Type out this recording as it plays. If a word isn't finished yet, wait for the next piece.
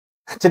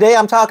Today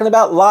I'm talking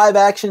about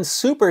live-action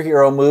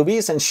superhero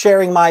movies and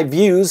sharing my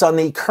views on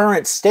the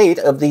current state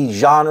of the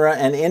genre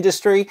and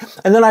industry.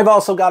 And then I've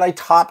also got a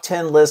top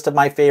 10 list of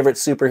my favorite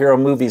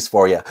superhero movies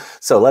for you.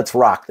 So let's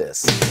rock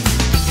this.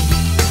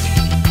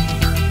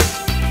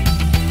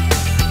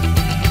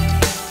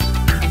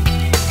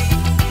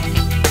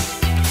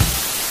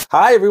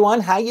 Hi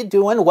everyone, how you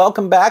doing?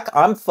 Welcome back.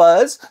 I'm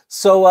Fuzz.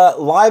 So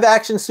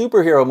live-action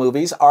superhero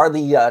movies are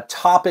the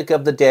topic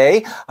of the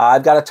day.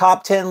 I've got a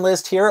top 10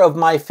 list here of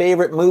my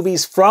favorite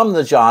movies from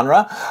the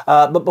genre.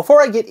 But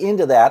before I get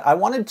into that, I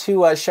wanted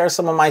to share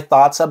some of my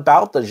thoughts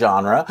about the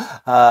genre,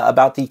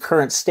 about the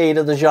current state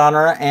of the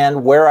genre,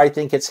 and where I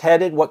think it's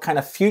headed, what kind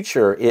of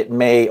future it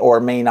may or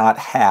may not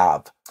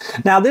have.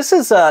 Now, this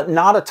is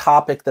not a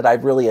topic that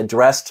I've really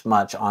addressed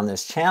much on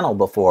this channel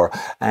before,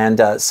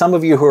 and some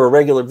of you who are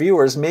regular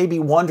viewers may be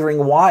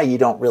wondering why you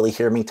don't really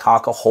hear me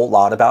talk a whole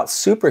lot about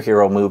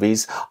superhero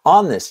movies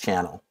on this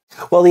channel.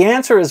 Well, the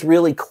answer is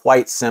really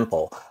quite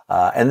simple,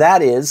 and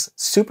that is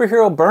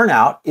superhero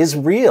burnout is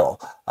real.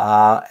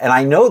 And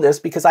I know this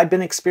because I've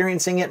been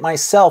experiencing it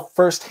myself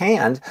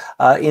firsthand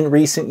in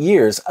recent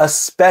years,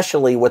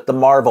 especially with the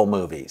Marvel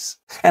movies.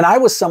 And I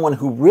was someone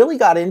who really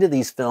got into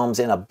these films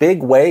in a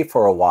big way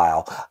for a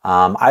while.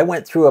 I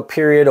went through a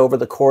period over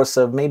the course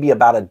of maybe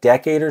about a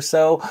decade or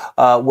so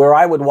where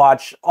I would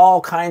watch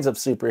all kinds of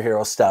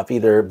superhero stuff,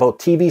 either both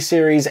TV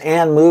series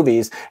and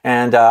movies,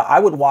 and I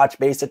would watch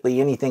basically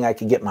anything I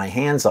could get my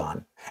hands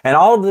on. And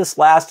all of this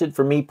lasted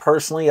for me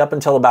personally up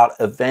until about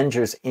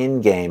Avengers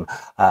Endgame,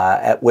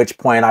 at which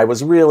point I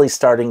was really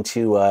starting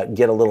to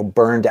get a little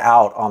burned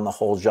out on the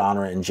whole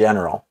genre in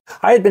general.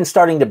 I had been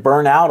starting to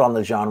burn out on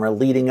the genre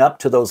leading up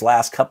to those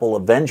last couple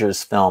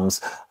Avengers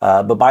films,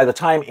 but by the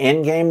time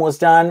Endgame was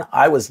done,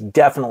 I was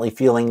definitely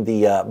feeling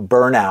the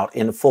burnout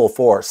in full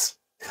force.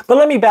 But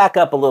let me back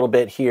up a little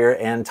bit here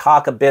and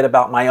talk a bit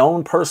about my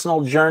own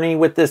personal journey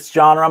with this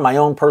genre, my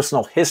own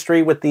personal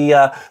history with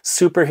the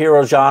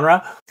superhero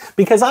genre,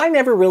 because I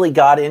never really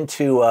got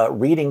into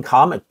reading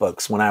comic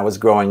books when I was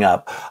growing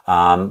up.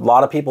 A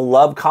lot of people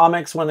love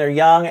comics when they're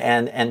young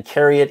and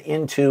carry it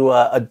into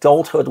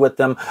adulthood with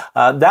them.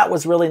 That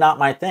was really not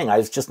my thing. I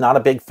was just not a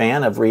big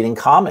fan of reading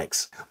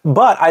comics.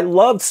 But I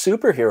loved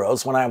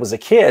superheroes when I was a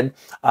kid.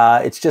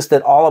 It's just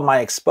that all of my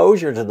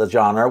exposure to the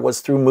genre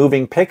was through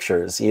moving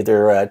pictures,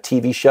 either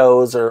TV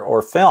shows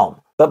or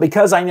film. But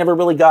because I never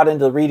really got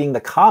into reading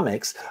the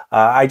comics,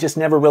 I just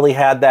never really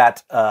had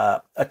that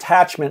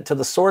attachment to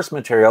the source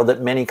material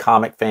that many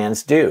comic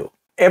fans do.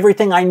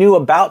 Everything I knew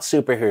about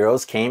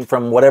superheroes came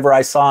from whatever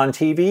I saw on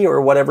TV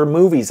or whatever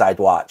movies I'd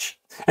watch.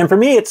 And for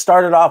me, it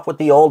started off with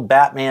the old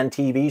Batman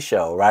TV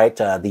show, right?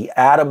 The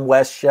Adam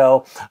West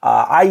show.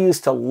 I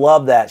used to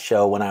love that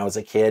show when I was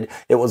a kid.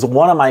 It was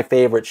one of my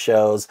favorite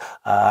shows,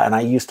 and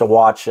I used to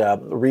watch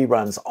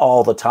reruns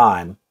all the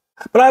time.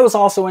 But I was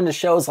also into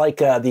shows like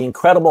The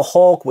Incredible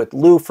Hulk with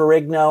Lou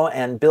Ferrigno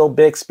and Bill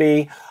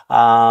Bixby,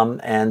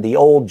 and the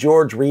old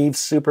George Reeves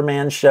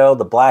Superman show,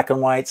 the black and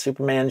white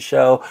Superman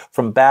show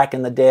from back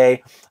in the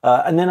day.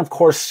 And then, of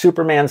course,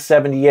 Superman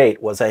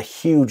 78 was a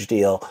huge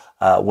deal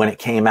when it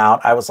came out.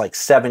 I was like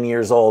 7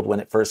 years old when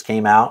it first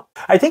came out.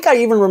 I think I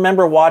even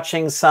remember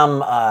watching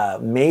some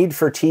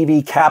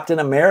made-for-TV Captain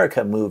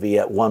America movie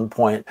at one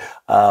point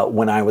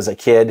when I was a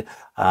kid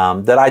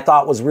that I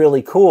thought was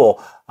really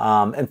cool.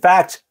 In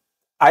fact,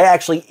 I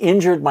actually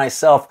injured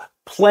myself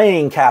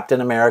playing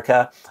Captain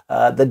America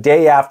the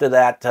day after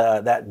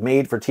that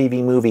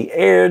made-for-TV movie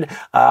aired.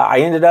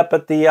 I ended up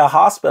at the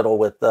hospital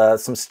with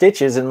some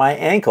stitches in my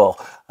ankle.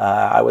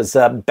 I was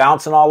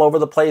bouncing all over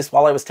the place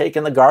while I was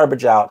taking the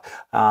garbage out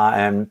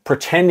and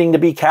pretending to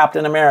be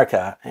Captain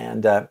America,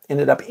 and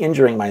ended up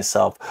injuring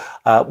myself.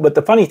 But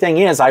the funny thing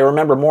is, I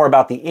remember more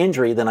about the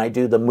injury than I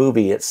do the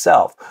movie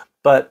itself.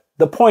 But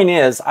the point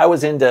is, I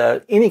was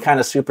into any kind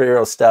of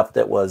superhero stuff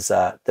that was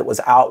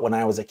out when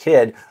I was a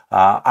kid.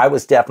 I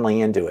was definitely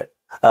into it.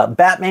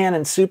 Batman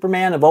and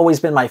Superman have always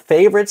been my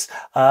favorites,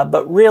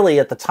 but really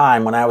at the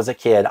time when I was a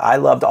kid, I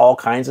loved all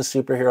kinds of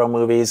superhero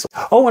movies.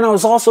 Oh, and I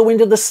was also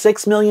into the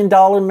 $6 Million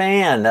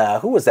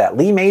Man. Who was that?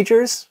 Lee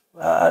Majors?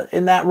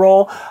 In that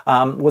role,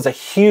 was a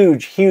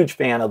huge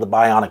fan of the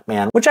Bionic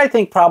Man, which I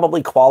think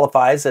probably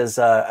qualifies as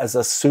a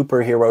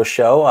superhero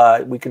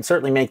show. We can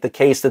certainly make the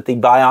case that the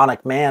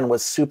Bionic Man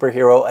was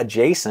superhero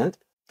adjacent.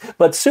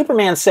 But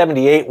Superman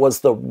 78 was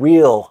the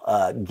real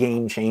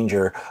game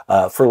changer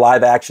for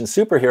live-action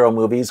superhero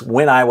movies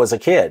when I was a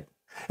kid.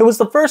 It was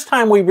the first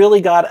time we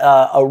really got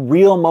a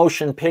real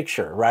motion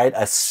picture, right?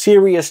 A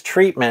serious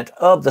treatment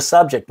of the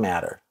subject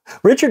matter.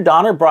 Richard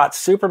Donner brought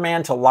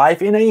Superman to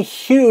life in a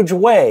huge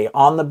way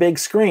on the big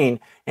screen,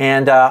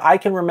 and I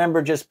can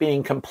remember just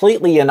being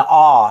completely in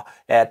awe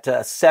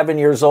at 7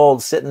 years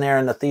old, sitting there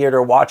in the theater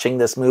watching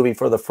this movie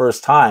for the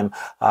first time.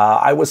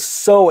 I was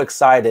so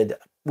excited.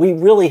 We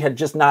really had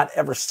just not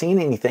ever seen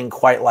anything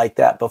quite like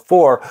that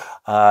before,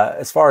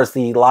 as far as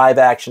the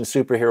live-action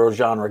superhero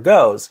genre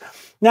goes.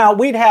 Now,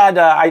 we'd had,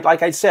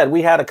 like I said,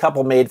 we had a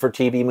couple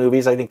made-for-TV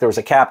movies. I think there was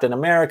a Captain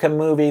America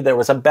movie. There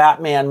was a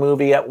Batman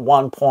movie at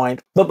one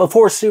point. But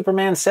before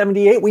Superman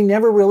 78, we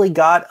never really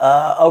got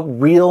a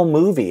real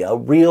movie, a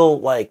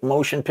real, like,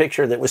 motion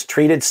picture that was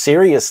treated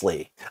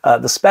seriously.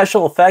 The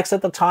special effects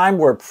at the time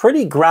were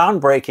pretty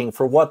groundbreaking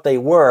for what they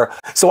were.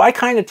 So I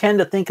kind of tend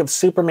to think of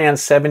Superman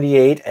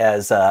 78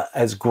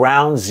 as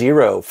ground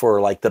zero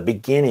for, like, the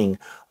beginning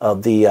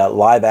of the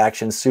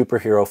live-action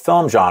superhero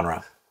film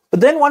genre. But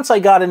then once I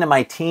got into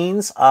my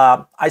teens,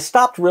 I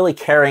stopped really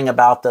caring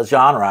about the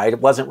genre. I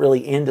wasn't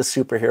really into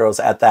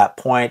superheroes at that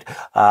point.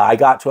 I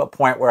got to a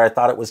point where I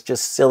thought it was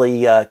just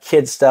silly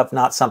kid stuff,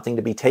 not something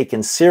to be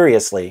taken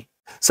seriously.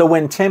 So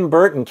when Tim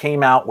Burton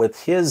came out with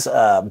his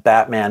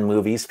Batman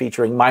movies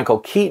featuring Michael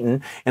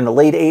Keaton in the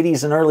late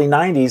 80s and early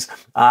 90s,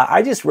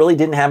 I just really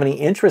didn't have any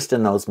interest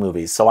in those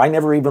movies. So I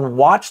never even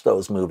watched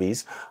those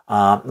movies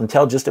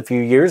until just a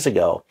few years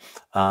ago.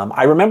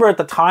 I remember at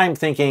the time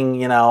thinking,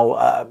 you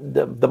know,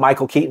 the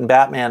Michael Keaton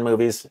Batman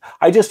movies,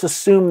 I just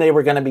assumed they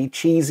were going to be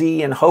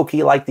cheesy and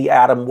hokey like the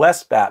Adam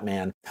West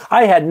Batman.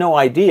 I had no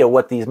idea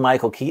what these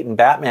Michael Keaton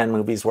Batman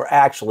movies were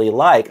actually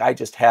like. I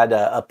just had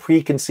a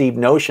preconceived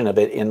notion of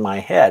it in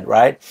my head,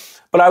 right?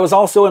 But I was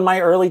also in my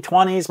early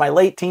 20s, my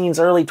late teens,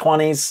 early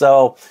 20s.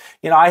 So,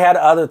 you know, I had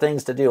other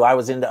things to do. I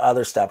was into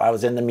other stuff. I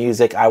was into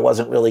music. I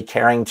wasn't really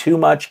caring too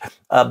much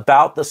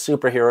about the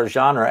superhero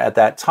genre at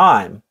that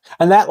time.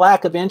 And that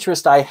lack of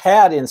interest I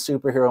had in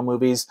superhero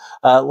movies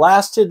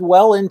lasted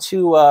well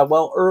into,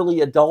 early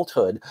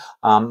adulthood.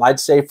 I'd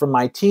say from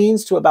my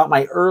teens to about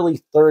my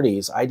early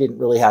 30s, I didn't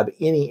really have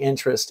any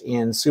interest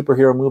in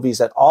superhero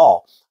movies at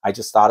all. I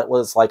just thought it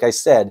was, like I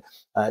said,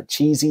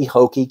 cheesy,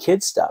 hokey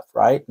kid stuff,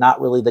 right? Not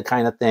really the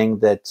kind of thing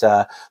that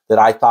that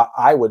I thought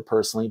I would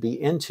personally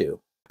be into.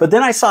 But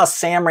then I saw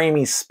Sam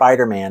Raimi's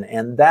Spider-Man,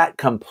 and that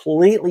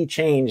completely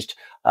changed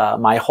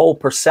my whole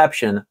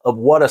perception of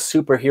what a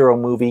superhero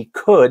movie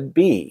could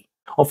be.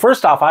 Well,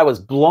 first off, I was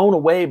blown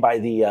away by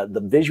the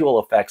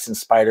visual effects in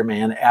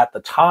Spider-Man at the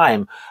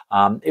time.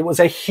 It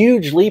was a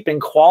huge leap in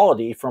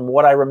quality from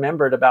what I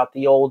remembered about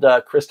the old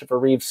Christopher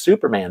Reeve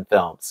Superman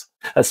films.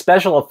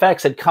 Special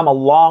effects had come a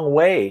long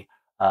way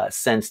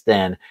since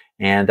then,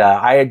 and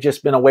I had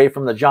just been away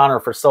from the genre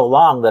for so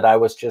long that I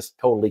was just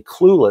totally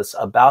clueless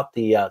about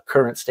the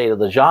current state of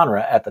the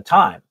genre at the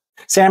time.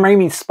 Sam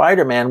Raimi's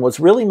Spider-Man was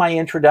really my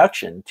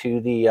introduction to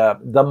the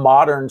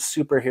modern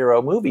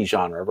superhero movie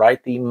genre,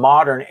 right? The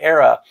modern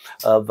era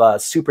of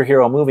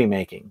superhero movie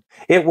making.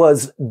 It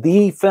was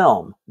the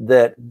film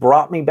that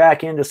brought me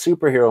back into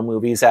superhero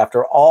movies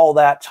after all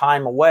that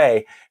time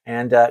away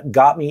and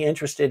got me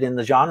interested in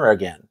the genre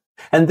again.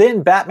 And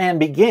then Batman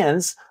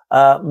Begins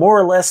more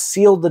or less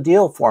sealed the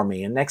deal for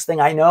me. And next thing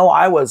I know,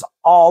 I was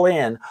all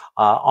in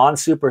on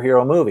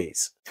superhero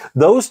movies.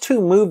 Those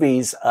two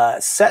movies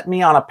set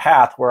me on a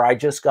path where I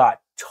just got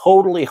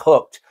totally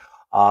hooked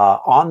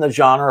on the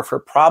genre for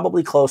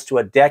probably close to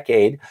a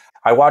decade.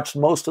 I watched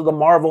most of the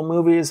Marvel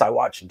movies. I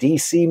watched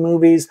DC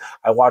movies.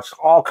 I watched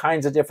all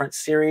kinds of different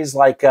series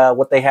like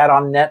what they had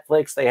on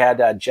Netflix. They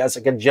had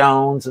Jessica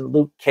Jones and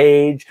Luke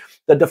Cage,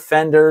 The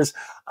Defenders.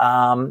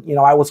 You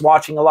know, I was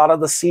watching a lot of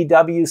the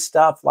CW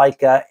stuff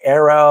like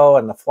Arrow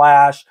and The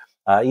Flash,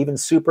 even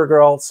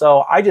Supergirl.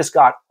 So I just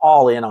got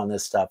all in on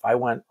this stuff. I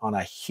went on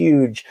a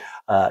huge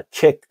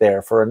kick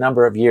there for a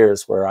number of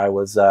years where I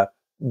was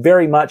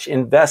very much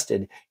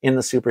invested in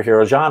the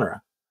superhero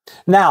genre.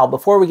 Now,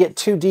 before we get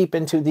too deep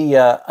into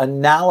the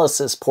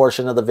analysis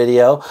portion of the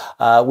video,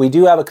 we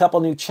do have a couple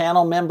new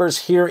channel members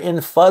here in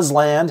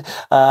Fuzzland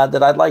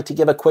that I'd like to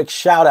give a quick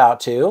shout out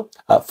to.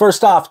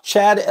 First off,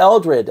 Chad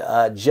Eldred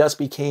just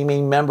became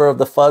a member of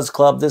the Fuzz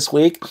Club this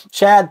week.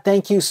 Chad,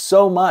 thank you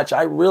so much.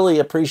 I really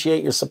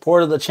appreciate your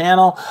support of the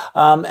channel.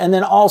 And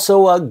then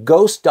also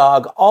Ghost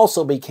Dawg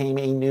also became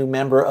a new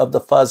member of the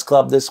Fuzz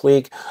Club this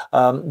week.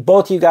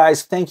 Both you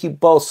guys, thank you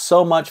both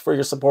so much for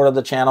your support of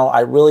the channel.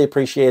 I really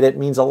appreciate it. It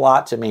means a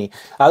lot to me.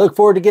 I look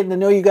forward to getting to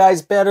know you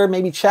guys better,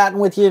 maybe chatting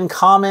with you in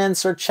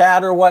comments or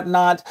chat or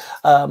whatnot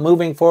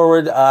moving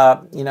forward.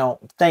 You know,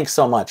 thanks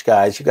so much,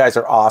 guys. You guys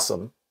are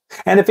awesome.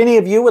 And if any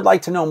of you would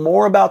like to know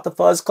more about the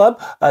Fuzz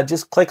Club,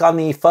 just click on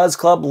the Fuzz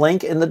Club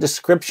link in the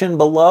description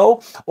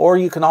below, or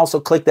you can also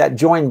click that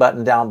join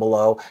button down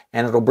below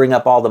and it'll bring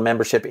up all the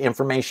membership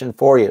information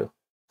for you.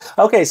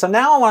 Okay, so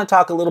now I want to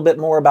talk a little bit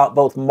more about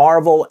both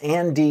Marvel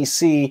and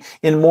DC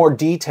in more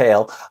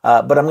detail,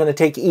 but I'm going to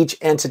take each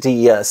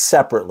entity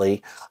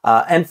separately.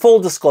 And full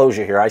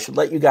disclosure here, I should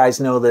let you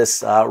guys know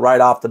this right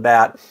off the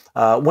bat.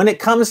 When it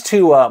comes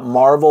to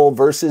Marvel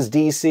versus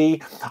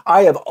DC,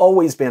 I have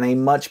always been a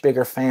much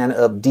bigger fan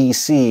of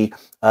DC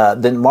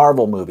than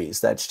Marvel movies.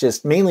 That's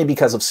just mainly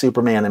because of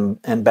Superman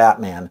and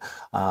Batman,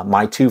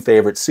 my two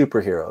favorite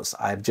superheroes.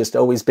 I've just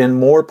always been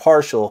more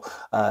partial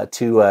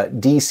to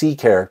DC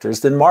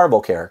characters than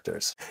Marvel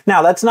characters.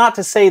 Now, that's not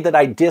to say that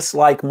I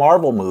dislike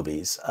Marvel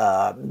movies.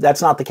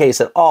 That's not the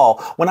case at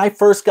all. When I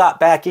first got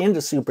back into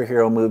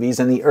superhero movies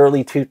in the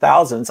early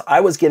 2000s,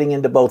 I was getting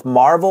into both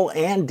Marvel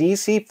and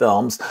DC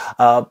films,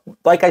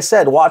 like I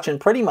said, watching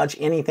pretty much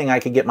anything I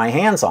could get my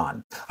hands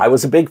on. I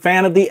was a big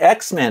fan of the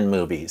X-Men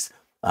movies.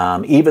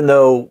 Even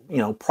though,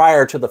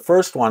 prior to the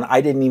first one,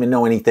 I didn't even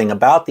know anything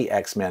about the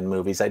X-Men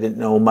movies. I didn't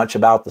know much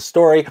about the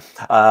story.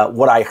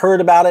 What I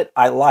heard about it,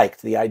 I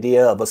liked. The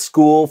idea of a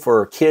school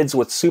for kids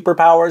with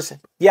superpowers,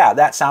 yeah,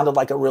 that sounded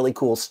like a really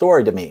cool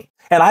story to me.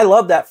 And I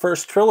love that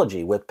first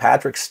trilogy with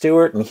Patrick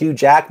Stewart and Hugh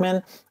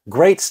Jackman.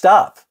 Great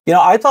stuff.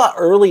 I thought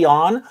early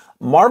on,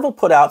 Marvel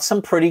put out some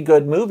pretty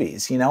good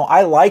movies.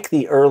 I like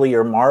the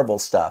earlier Marvel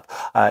stuff.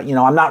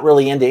 I'm not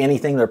really into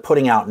anything they're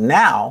putting out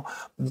now,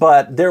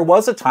 but there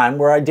was a time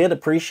where I did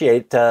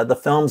appreciate the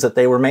films that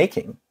they were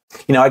making.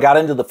 I got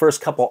into the first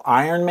couple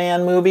Iron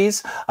Man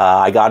movies.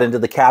 I got into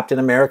the Captain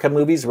America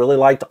movies, really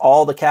liked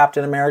all the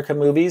Captain America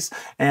movies.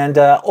 And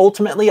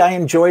ultimately, I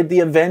enjoyed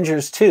the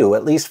Avengers too,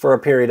 at least for a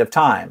period of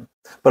time.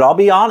 But I'll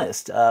be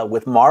honest,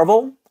 with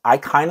Marvel, I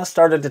kind of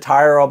started to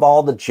tire of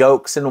all the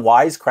jokes and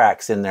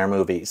wisecracks in their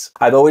movies.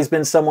 I've always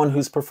been someone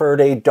who's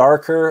preferred a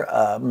darker,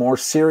 more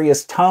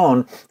serious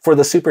tone for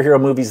the superhero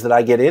movies that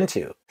I get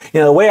into.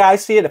 The way I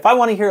see it, if I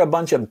want to hear a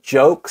bunch of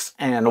jokes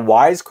and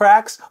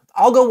wisecracks,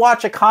 I'll go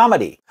watch a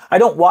comedy. I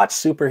don't watch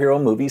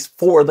superhero movies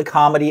for the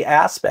comedy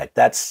aspect.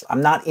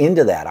 I'm not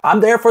into that. I'm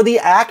there for the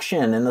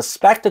action and the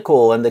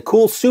spectacle and the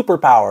cool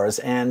superpowers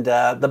and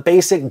the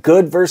basic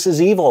good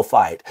versus evil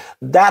fight.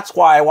 That's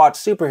why I watch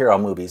superhero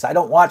movies. I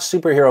don't watch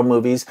superhero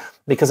movies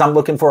because I'm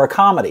looking for a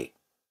comedy.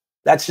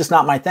 That's just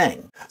not my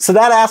thing. So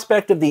that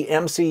aspect of the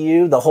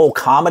MCU, the whole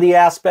comedy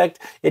aspect,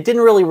 it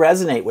didn't really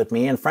resonate with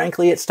me, and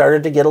frankly, it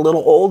started to get a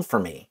little old for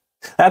me.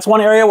 That's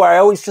one area where I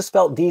always just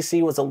felt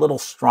DC was a little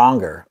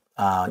stronger.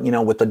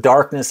 With the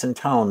darkness and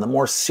tone, the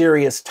more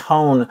serious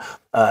tone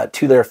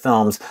to their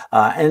films,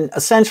 and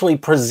essentially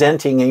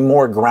presenting a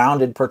more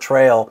grounded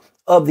portrayal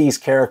of these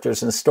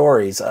characters and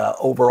stories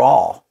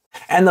overall.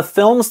 And the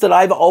films that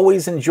I've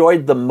always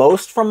enjoyed the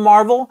most from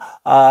Marvel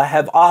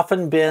have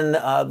often been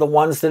the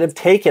ones that have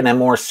taken a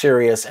more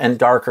serious and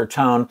darker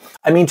tone.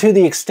 I mean, to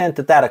the extent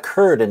that that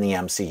occurred in the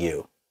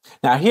MCU.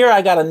 Now here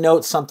I got to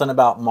note something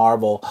about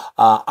Marvel.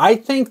 I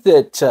think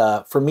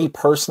that for me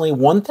personally,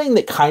 one thing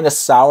that kind of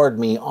soured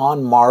me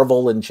on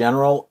Marvel in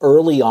general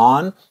early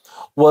on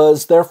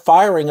was their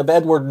firing of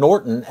Edward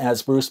Norton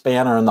as Bruce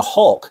Banner and the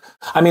Hulk.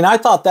 I mean, I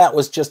thought that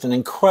was just an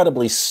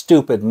incredibly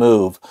stupid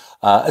move,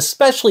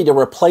 especially to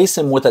replace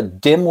him with a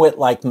dimwit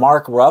like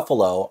Mark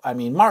Ruffalo. I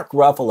mean, Mark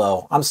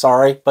Ruffalo, I'm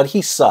sorry, but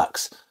he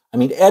sucks. I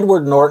mean,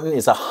 Edward Norton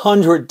is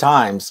 100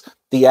 times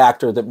the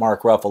actor that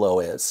Mark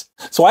Ruffalo is.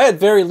 So I had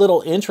very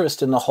little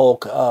interest in the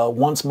Hulk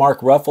once Mark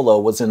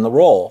Ruffalo was in the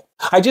role.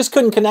 I just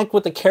couldn't connect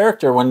with the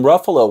character when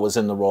Ruffalo was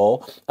in the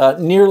role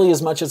nearly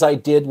as much as I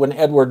did when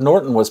Edward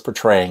Norton was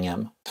portraying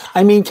him.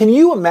 I mean, can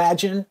you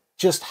imagine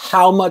just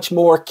how much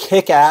more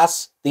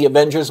kick-ass the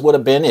Avengers would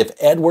have been if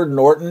Edward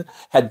Norton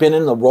had been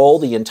in the role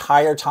the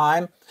entire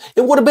time?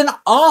 It would have been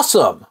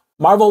awesome.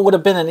 Marvel would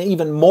have been an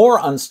even more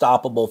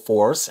unstoppable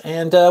force,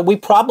 and we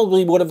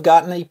probably would have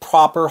gotten a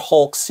proper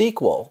Hulk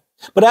sequel.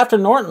 But after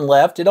Norton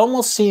left, it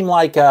almost seemed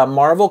like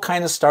Marvel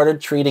kind of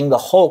started treating the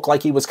Hulk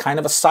like he was kind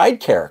of a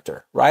side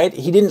character, right?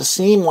 He didn't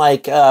seem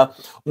like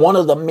one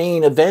of the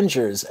main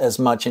Avengers as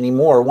much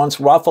anymore. Once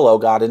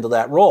Ruffalo got into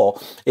that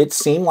role, it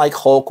seemed like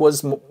Hulk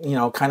was,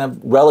 kind of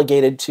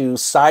relegated to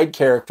side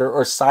character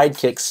or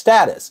sidekick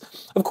status.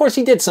 Of course,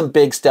 he did some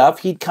big stuff.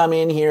 He'd come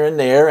in here and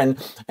there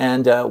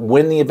and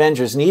when the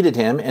Avengers needed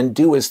him and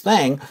do his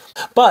thing.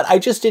 But I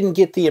just didn't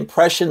get the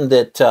impression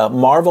that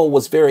Marvel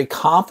was very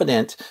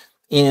confident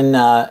in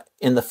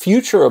the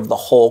future of the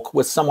Hulk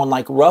with someone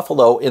like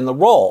Ruffalo in the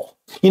role.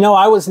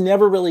 I was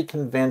never really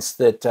convinced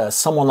that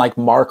someone like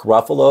Mark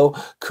Ruffalo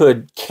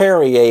could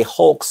carry a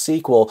Hulk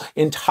sequel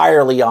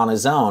entirely on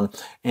his own,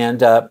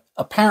 and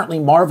apparently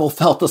Marvel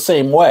felt the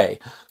same way.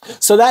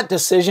 So that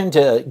decision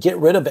to get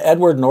rid of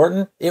Edward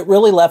Norton, it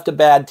really left a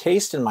bad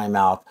taste in my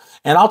mouth.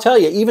 And I'll tell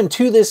you, even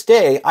to this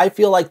day, I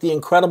feel like The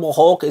Incredible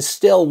Hulk is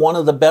still one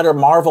of the better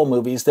Marvel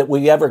movies that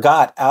we ever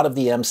got out of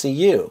the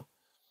MCU.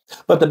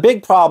 But the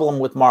big problem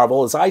with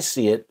Marvel, as I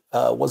see it,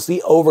 was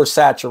the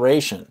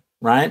oversaturation,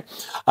 right?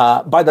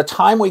 By the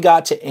time we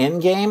got to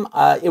Endgame,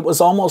 it was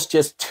almost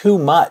just too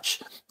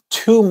much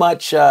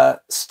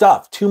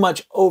stuff, too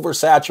much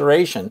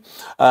oversaturation.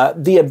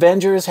 The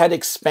Avengers had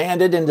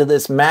expanded into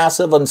this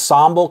massive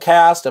ensemble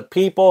cast of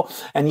people,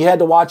 and you had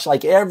to watch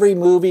like every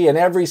movie and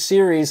every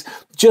series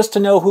just to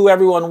know who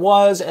everyone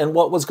was and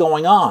what was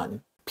going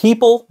on.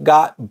 People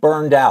got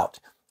burned out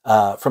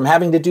from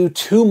having to do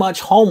too much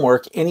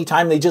homework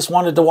anytime they just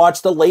wanted to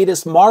watch the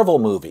latest Marvel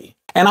movie.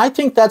 And I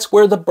think that's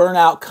where the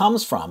burnout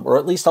comes from, or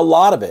at least a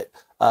lot of it,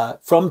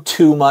 from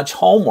too much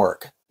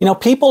homework. You know,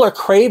 people are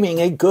craving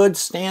a good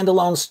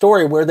standalone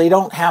story where they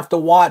don't have to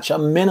watch a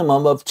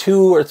minimum of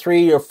 2 or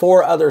 3 or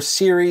 4 other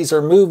series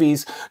or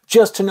movies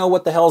just to know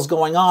what the hell's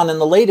going on in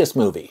the latest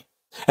movie.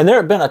 And there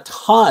have been a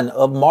ton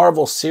of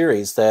Marvel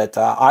series that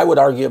I would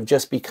argue have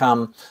just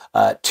become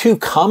too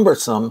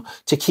cumbersome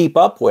to keep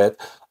up with,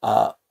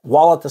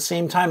 while at the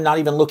same time not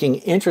even looking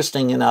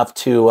interesting enough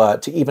to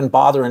even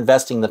bother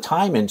investing the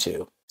time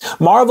into.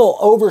 Marvel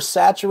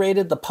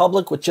oversaturated the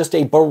public with just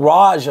a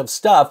barrage of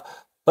stuff,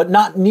 but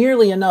not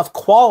nearly enough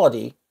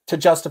quality to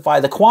justify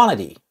the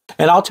quantity.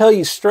 And I'll tell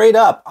you straight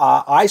up,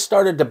 I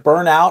started to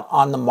burn out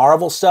on the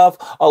Marvel stuff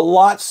a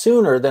lot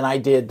sooner than I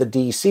did the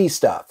DC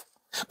stuff.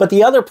 But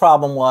the other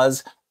problem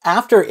was,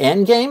 after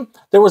Endgame,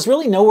 there was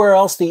really nowhere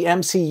else the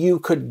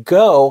MCU could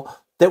go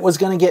that was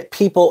going to get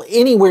people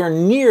anywhere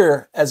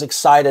near as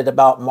excited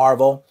about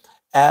Marvel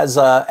as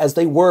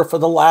they were for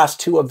the last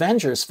 2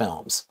 Avengers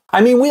films. I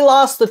mean, we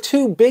lost the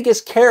 2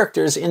 biggest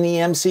characters in the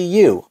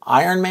MCU,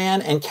 Iron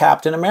Man and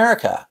Captain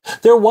America.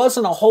 There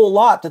wasn't a whole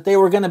lot that they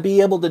were going to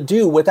be able to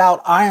do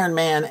without Iron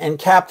Man and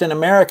Captain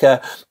America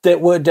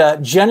that would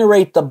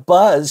generate the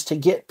buzz to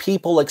get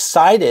people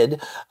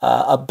excited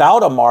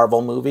about a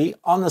Marvel movie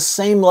on the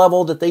same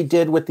level that they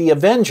did with the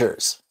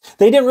Avengers.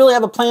 They didn't really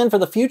have a plan for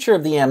the future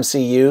of the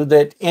MCU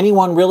that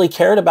anyone really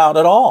cared about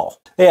at all.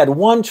 They had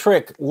one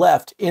trick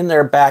left in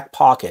their back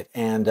pocket,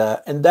 and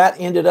that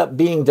ended up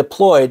being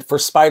deployed for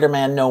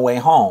Spider-Man No Way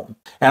Home.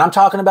 And I'm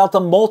talking about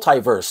the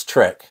multiverse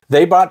trick.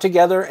 They brought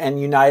together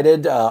and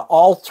united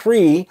all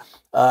 3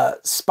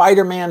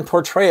 Spider-Man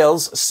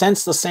portrayals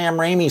since the Sam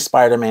Raimi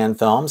Spider-Man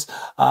films,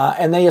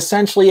 and they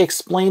essentially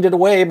explained it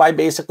away by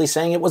basically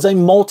saying it was a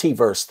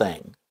multiverse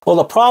thing. Well,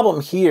 the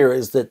problem here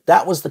is that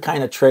that was the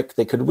kind of trick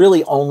that could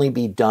really only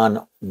be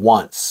done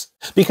once.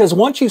 Because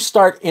once you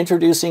start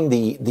introducing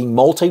the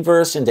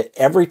multiverse into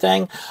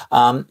everything,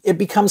 it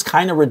becomes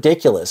kind of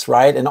ridiculous,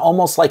 right? And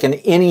almost like an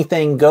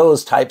anything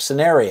goes type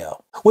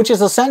scenario, which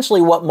is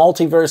essentially what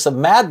Multiverse of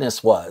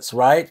Madness was,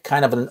 right?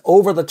 Kind of an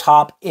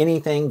over-the-top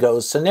anything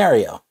goes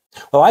scenario.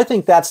 Well, I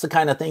think that's the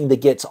kind of thing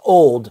that gets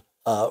old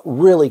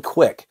really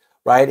quick.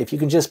 Right? If you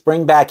can just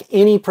bring back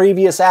any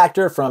previous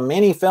actor from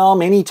any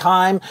film, any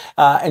time,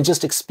 and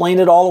just explain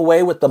it all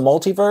away with the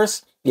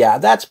multiverse, yeah,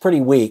 that's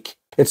pretty weak.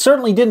 It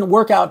certainly didn't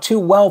work out too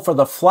well for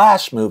the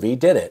Flash movie,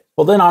 did it?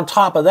 Well, then on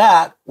top of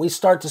that, we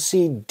start to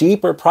see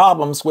deeper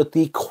problems with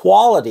the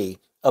quality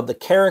of the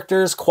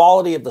characters,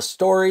 quality of the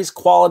stories,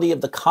 quality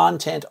of the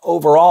content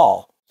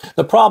overall.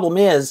 The problem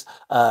is,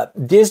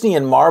 Disney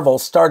and Marvel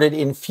started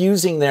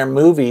infusing their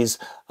movies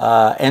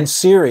and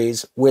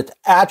series with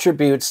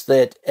attributes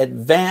that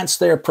advance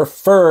their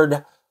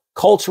preferred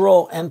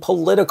cultural and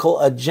political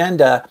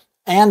agenda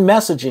and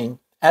messaging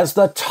as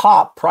the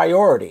top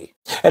priority.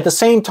 At the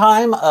same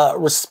time,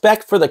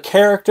 respect for the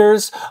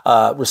characters,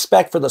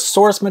 respect for the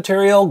source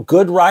material,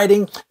 good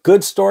writing,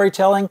 good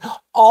storytelling,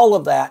 all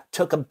of that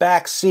took a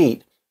back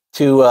seat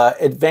to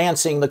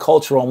advancing the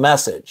cultural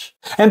message.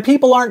 And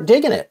people aren't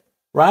digging it.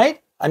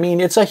 Right? I mean,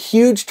 it's a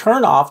huge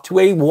turnoff to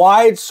a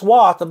wide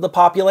swath of the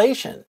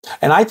population.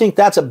 And I think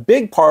that's a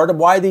big part of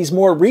why these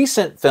more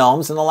recent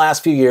films in the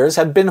last few years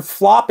have been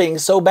flopping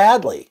so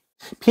badly.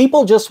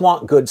 People just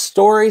want good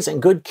stories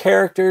and good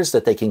characters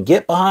that they can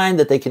get behind,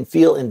 that they can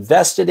feel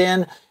invested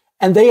in,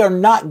 and they are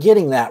not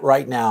getting that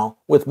right now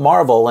with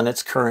Marvel in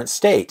its current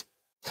state.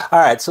 All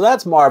right, so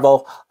that's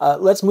Marvel.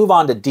 Let's move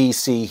on to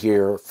DC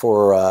here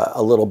for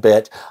a little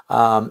bit.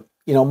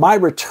 You know, my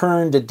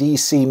return to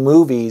DC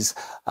movies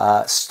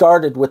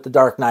started with the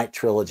Dark Knight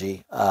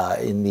trilogy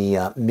in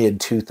the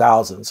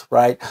mid-2000s,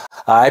 right?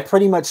 I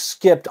pretty much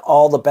skipped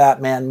all the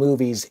Batman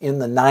movies in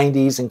the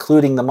 90s,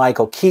 including the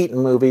Michael Keaton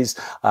movies.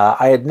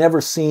 I had never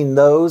seen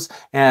those,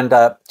 and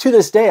to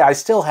this day, I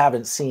still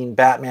haven't seen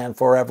Batman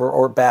Forever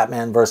or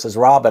Batman vs.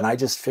 Robin. I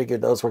just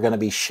figured those were going to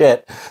be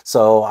shit,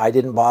 so I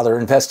didn't bother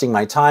investing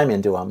my time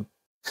into them.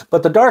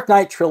 But the Dark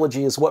Knight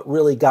trilogy is what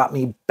really got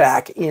me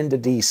back into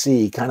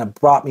DC, kind of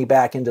brought me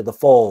back into the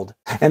fold.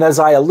 And as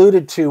I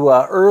alluded to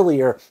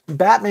earlier,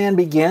 Batman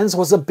Begins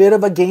was a bit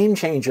of a game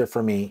changer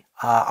for me.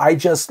 I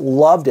just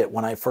loved it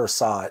when I first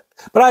saw it.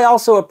 But I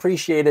also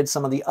appreciated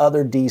some of the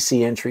other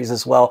DC entries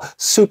as well.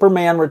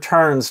 Superman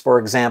Returns, for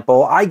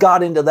example. I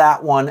got into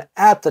that one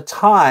at the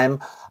time,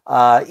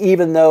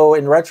 even though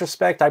in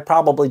retrospect, I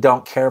probably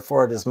don't care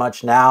for it as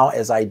much now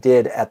as I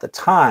did at the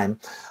time.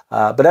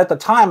 But at the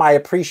time, I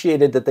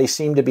appreciated that they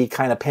seemed to be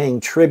kind of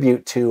paying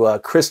tribute to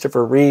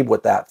Christopher Reeve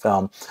with that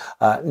film.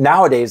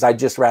 Nowadays, I'd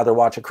just rather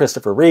watch a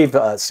Christopher Reeve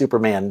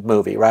Superman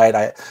movie,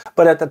 right?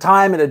 But at the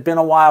time, it had been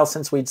a while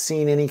since we'd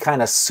seen any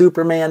kind of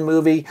Superman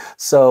movie.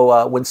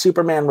 So when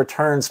Superman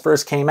Returns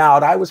first came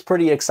out, I was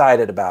pretty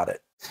excited about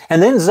it.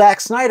 And then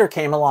Zack Snyder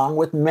came along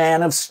with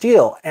Man of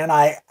Steel, and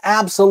I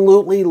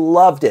absolutely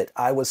loved it.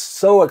 I was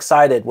so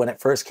excited when it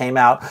first came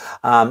out.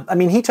 I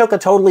mean, he took a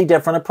totally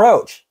different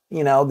approach.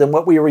 you know, than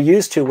what we were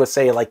used to with,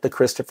 say, like the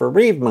Christopher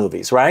Reeve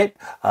movies, right?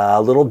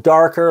 A little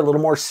darker, a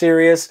little more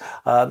serious.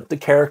 The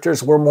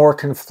characters were more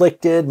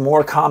conflicted,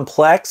 more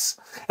complex.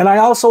 And I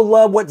also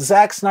love what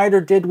Zack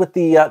Snyder did with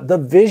the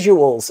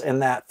visuals in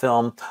that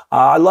film.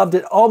 I loved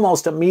it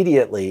almost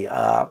immediately. You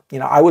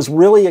know, I was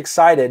really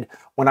excited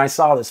when I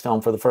saw this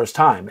film for the first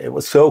time. It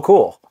was so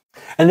cool.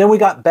 And then we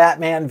got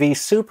Batman v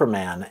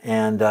Superman,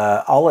 and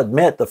I'll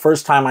admit, the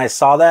first time I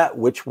saw that,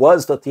 which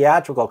was the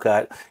theatrical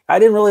cut, I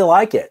didn't really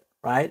like it,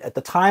 right? At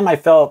the time, I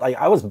felt like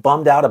I was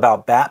bummed out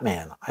about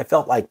Batman. I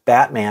felt like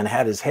Batman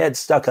had his head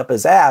stuck up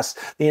his ass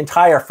the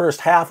entire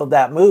first half of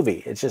that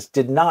movie. It just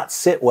did not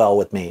sit well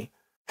with me.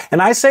 And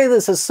I say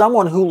this as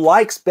someone who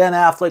likes Ben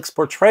Affleck's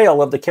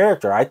portrayal of the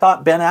character. I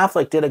thought Ben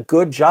Affleck did a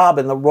good job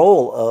in the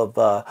role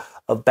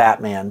of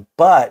Batman,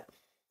 but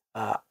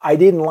I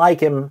didn't like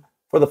him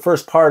for the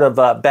first part of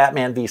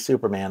Batman v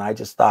Superman. I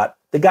just thought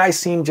the guy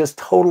seemed just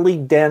totally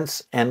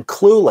dense and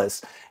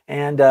clueless.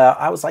 And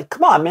I was like,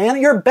 come on,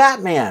 man, you're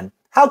Batman.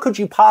 How could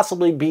you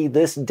possibly be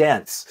this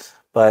dense?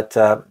 But,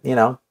 you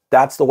know,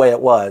 that's the way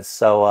it was.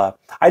 So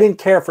I didn't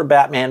care for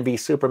Batman v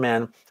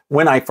Superman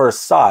when I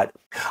first saw it.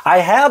 I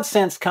have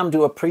since come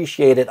to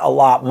appreciate it a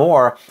lot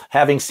more,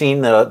 having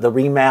seen the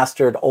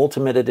remastered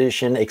Ultimate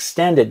Edition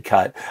extended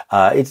cut.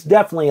 It's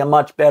definitely a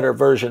much better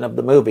version of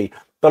the movie.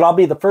 But I'll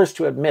be the first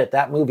to admit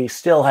that movie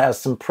still has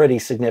some pretty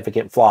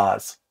significant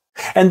flaws.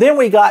 And then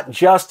we got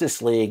Justice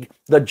League,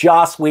 the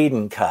Joss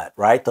Whedon cut,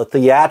 right? The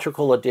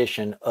theatrical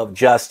edition of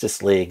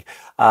Justice League.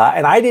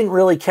 And I didn't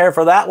really care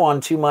for that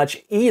one too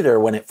much either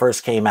when it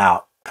first came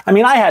out. I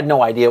mean, I had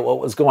no idea what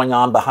was going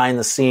on behind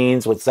the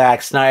scenes with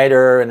Zack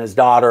Snyder and his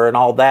daughter and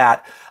all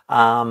that.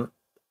 I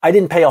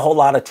didn't pay a whole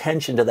lot of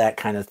attention to that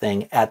kind of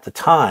thing at the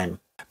time.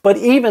 But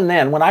even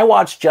then, when I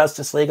watched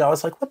Justice League, I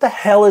was like, what the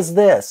hell is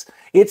this?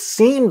 It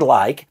seemed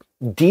like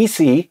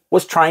DC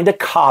was trying to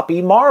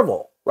copy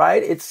Marvel,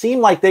 right? It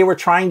seemed like they were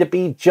trying to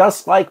be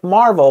just like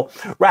Marvel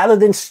rather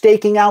than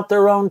staking out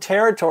their own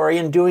territory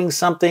and doing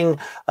something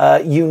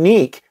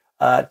unique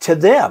to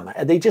them.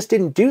 And they just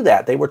didn't do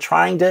that. They were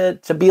trying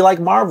to be like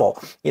Marvel.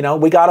 You know,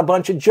 we got a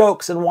bunch of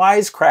jokes and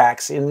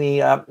wisecracks in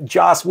the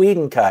Joss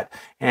Whedon cut.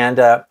 And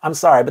I'm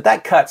sorry, but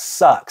that cut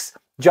sucks.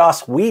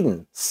 Joss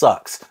Whedon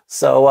sucks.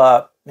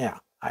 So, yeah,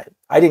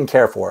 I didn't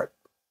care for it.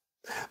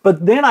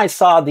 But then I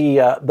saw the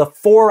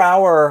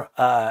 4-hour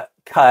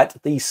cut,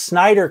 the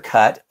Snyder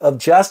cut of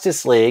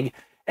Justice League,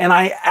 and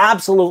I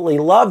absolutely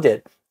loved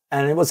it.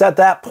 And it was at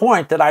that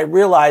point that I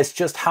realized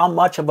just how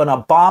much of an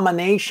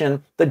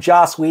abomination the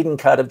Joss Whedon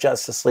cut of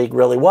Justice League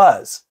really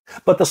was.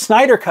 But the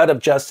Snyder cut of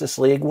Justice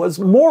League was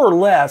more or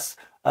less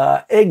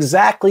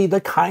exactly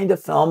the kind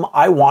of film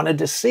I wanted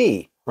to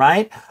see,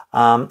 right?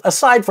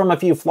 Aside from a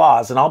few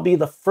flaws, and I'll be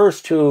the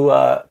first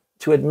to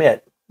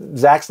admit,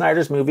 Zack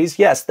Snyder's movies,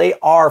 yes, they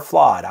are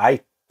flawed.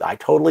 I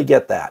totally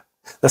get that.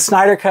 The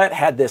Snyder Cut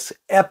had this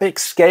epic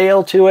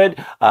scale to it.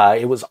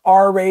 It was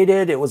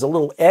R-rated. It was a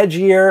little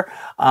edgier,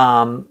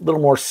 a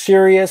little more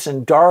serious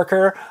and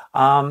darker.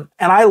 And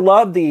I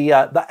love the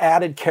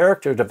added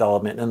character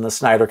development in the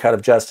Snyder Cut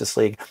of Justice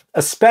League,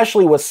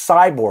 especially with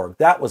Cyborg.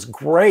 That was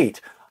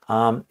great.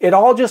 It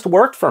all just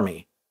worked for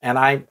me, and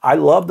I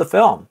love the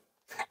film.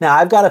 Now,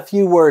 I've got a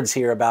few words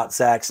here about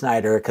Zack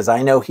Snyder because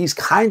I know he's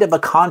kind of a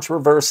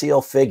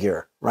controversial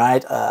figure,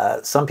 right?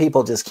 Some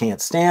people just can't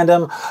stand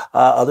him.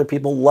 Other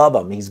people love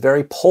him. He's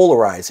very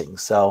polarizing.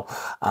 So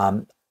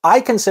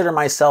I consider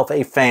myself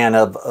a fan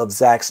of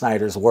Zack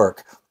Snyder's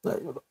work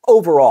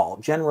overall,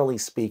 generally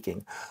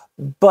speaking.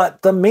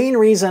 But the main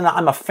reason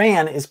I'm a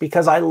fan is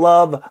because I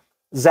love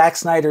Zack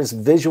Snyder's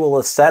visual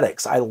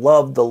aesthetics. I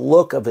love the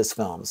look of his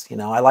films. You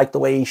know, I like the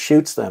way he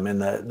shoots them and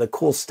the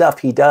cool stuff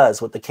he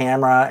does with the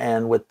camera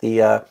and with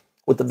the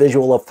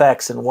visual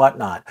effects and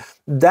whatnot.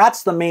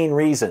 That's the main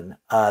reason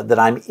that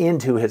I'm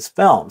into his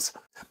films.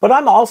 But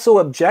I'm also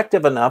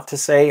objective enough to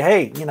say,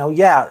 hey, you know,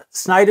 yeah,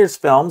 Snyder's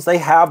films, they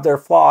have their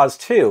flaws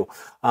too.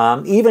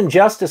 Even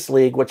Justice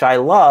League, which I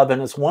love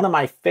and is one of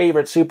my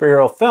favorite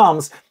superhero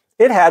films,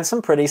 it had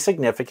some pretty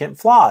significant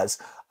flaws.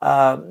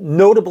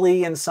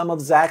 Notably in some of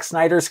Zack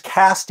Snyder's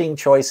casting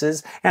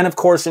choices, and of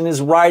course in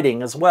his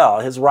writing as well.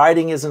 His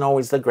writing isn't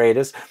always the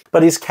greatest,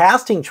 but his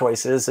casting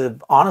choices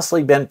have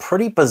honestly been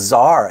pretty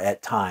bizarre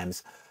at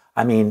times.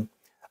 I mean,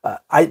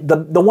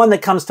 the one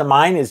that comes to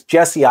mind is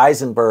Jesse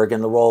Eisenberg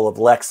in the role of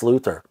Lex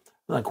Luthor.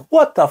 Like,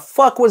 what the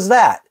fuck was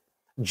that?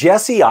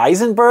 Jesse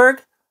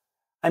Eisenberg?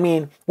 I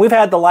mean, we've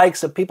had the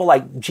likes of people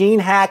like Gene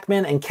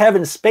Hackman and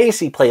Kevin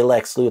Spacey play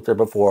Lex Luthor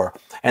before,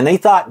 and they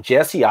thought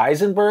Jesse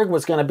Eisenberg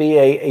was going to be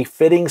a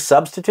fitting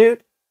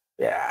substitute?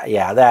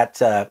 Yeah,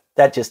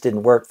 that just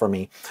didn't work for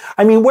me.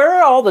 I mean, where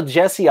are all the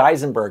Jesse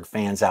Eisenberg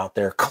fans out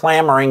there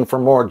clamoring for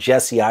more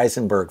Jesse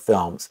Eisenberg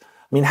films?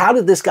 I mean, how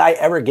did this guy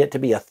ever get to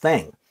be a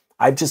thing?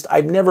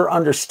 I've never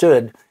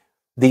understood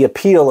the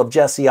appeal of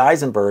Jesse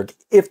Eisenberg,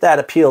 if that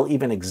appeal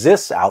even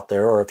exists out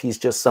there, or if he's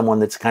just someone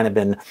that's kind of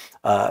been,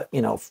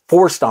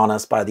 forced on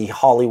us by the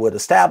Hollywood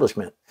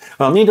establishment.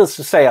 Well, needless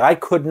to say, I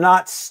could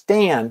not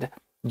stand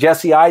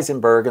Jesse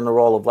Eisenberg in the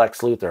role of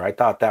Lex Luthor. I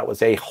thought that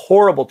was a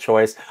horrible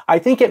choice. I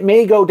think it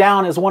may go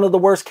down as one of the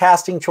worst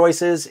casting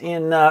choices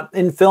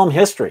in film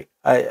history.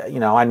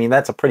 I mean,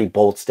 that's a pretty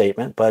bold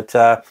statement, but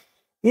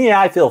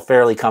yeah, I feel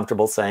fairly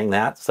comfortable saying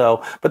that.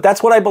 So, but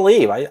that's what I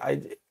believe.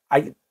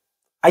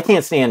 I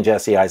can't stand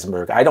Jesse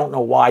Eisenberg. I don't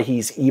know why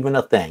he's even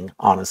a thing,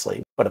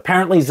 honestly. But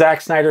apparently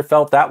Zack Snyder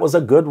felt that was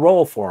a good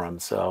role for him.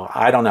 So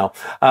I don't know.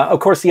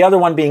 Of course, the other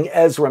one being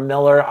Ezra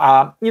Miller.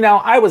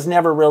 I was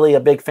never really a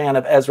big fan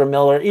of Ezra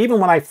Miller. Even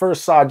when I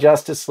first saw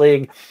Justice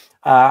League,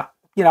 I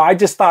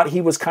just thought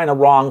he was kind of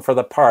wrong for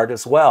the part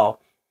as well.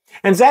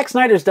 And Zack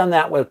Snyder's done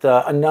that with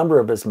a number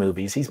of his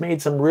movies. He's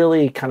made some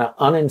really kind of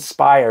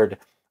uninspired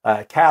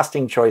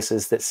casting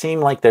choices that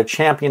seem like they're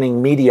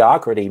championing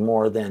mediocrity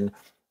more than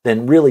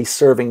really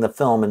serving the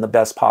film in the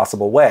best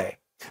possible way.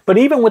 But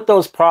even with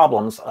those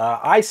problems,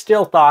 I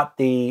still thought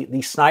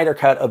the Snyder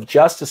cut of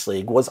Justice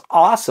League was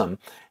awesome.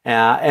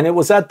 And it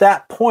was at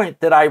that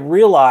point that I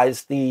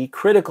realized the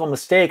critical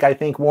mistake I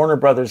think Warner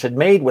Brothers had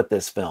made with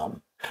this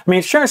film. I mean,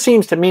 it sure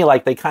seems to me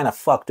like they kind of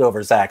fucked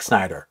over Zack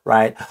Snyder,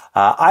 right?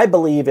 I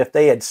believe if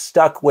they had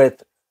stuck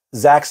with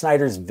Zack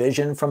Snyder's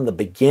vision from the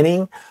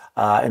beginning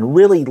and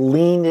really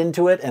leaned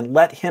into it and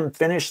let him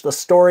finish the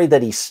story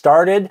that he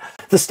started,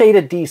 the state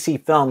of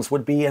DC films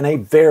would be in a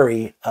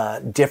very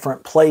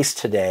different place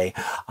today.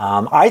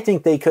 I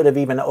think they could have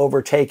even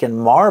overtaken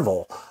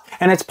Marvel.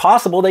 And it's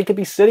possible they could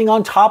be sitting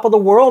on top of the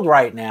world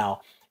right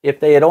now if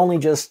they had only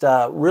just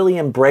really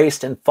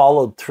embraced and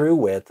followed through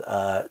with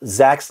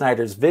Zack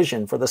Snyder's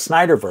vision for the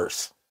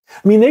Snyderverse.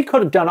 I mean, they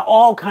could have done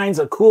all kinds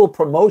of cool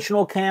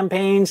promotional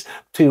campaigns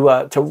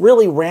to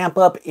really ramp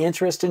up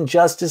interest in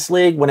Justice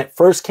League when it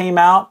first came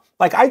out.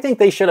 Like, I think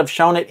they should have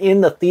shown it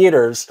in the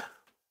theaters,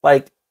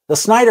 like the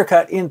Snyder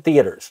Cut in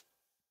theaters.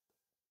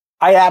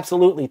 I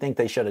absolutely think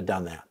they should have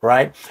done that,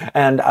 right?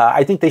 And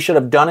I think they should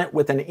have done it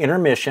with an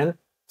intermission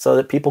so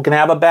that people can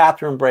have a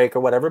bathroom break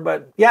or whatever.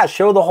 But yeah,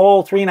 show the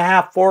whole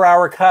 3.5,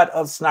 4-hour cut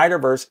of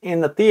Snyderverse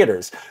in the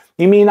theaters.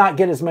 You may not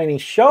get as many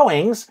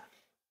showings,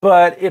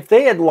 but if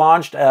they had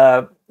launched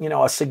a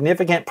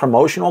significant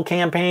promotional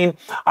campaign,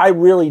 I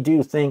really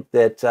do think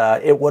that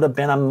it would have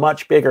been a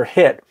much bigger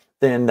hit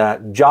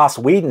than Joss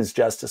Whedon's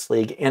Justice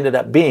League ended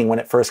up being when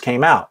it first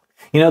came out.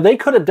 They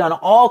could have done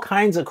all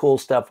kinds of cool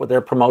stuff with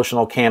their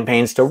promotional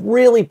campaigns to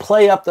really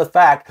play up the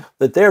fact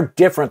that they're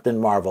different than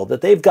Marvel,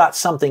 that they've got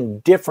something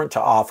different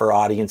to offer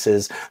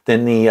audiences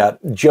than the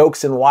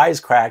jokes and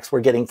wisecracks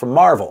we're getting from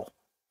Marvel.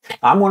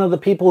 I'm one of the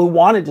people who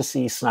wanted to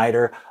see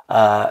Snyder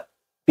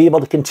be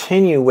able to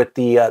continue with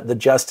the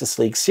Justice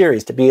League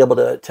series, to be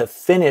able to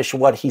finish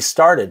what he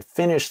started,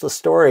 finish the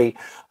story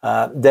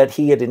that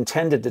he had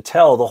intended to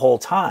tell the whole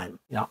time.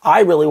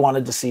 I really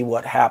wanted to see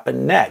what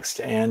happened next,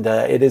 and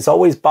it has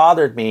always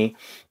bothered me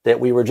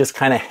that we were just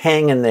kind of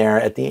hanging there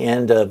at the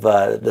end of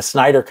the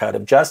Snyder Cut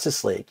of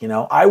Justice League.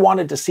 I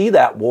wanted to see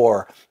that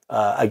war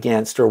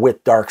against or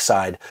with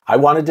Darkseid. I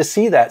wanted to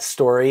see that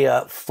story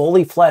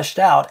fully fleshed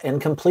out and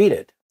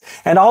completed.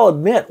 And I'll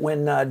admit,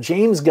 when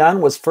James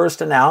Gunn was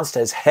first announced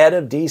as head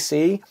of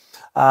DC,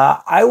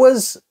 I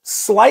was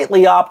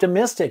slightly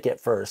optimistic at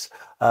first.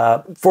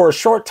 For a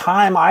short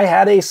time, I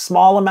had a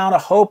small amount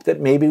of hope that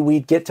maybe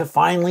we'd get to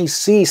finally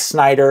see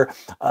Snyder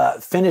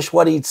finish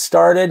what he'd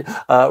started,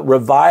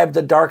 revive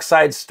the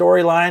Darkseid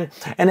storyline,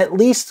 and at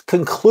least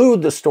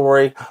conclude the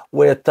story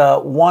with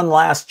one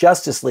last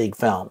Justice League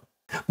film.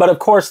 But of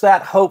course,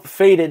 that hope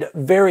faded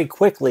very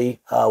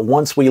quickly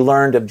once we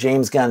learned of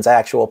James Gunn's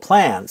actual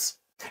plans.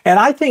 And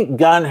I think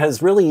Gunn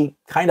has really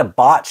kind of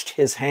botched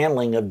his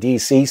handling of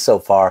DC so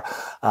far,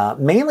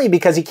 mainly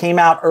because he came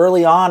out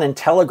early on and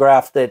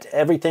telegraphed that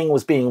everything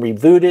was being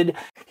rebooted.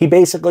 He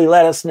basically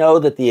let us know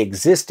that the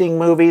existing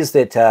movies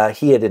that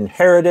he had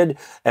inherited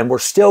and were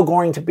still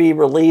going to be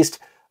released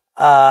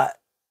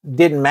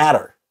didn't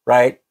matter,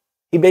 right?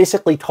 He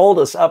basically told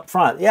us up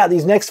front, yeah,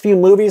 these next few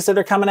movies that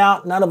are coming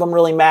out, none of them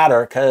really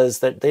matter because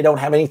they don't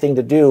have anything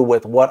to do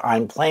with what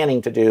I'm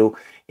planning to do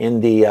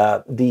in the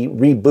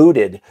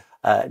rebooted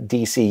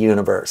DC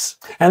universe.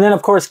 And then,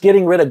 of course,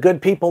 getting rid of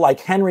good people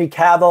like Henry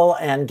Cavill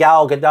and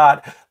Gal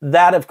Gadot,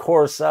 that, of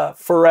course,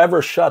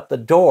 forever shut the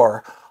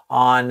door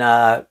on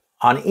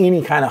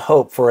any kind of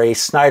hope for a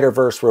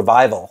Snyderverse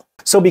revival.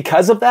 So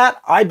because of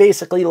that, I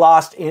basically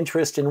lost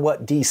interest in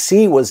what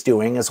DC was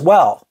doing as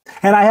well.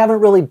 And I haven't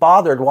really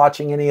bothered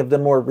watching any of the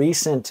more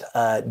recent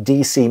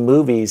DC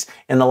movies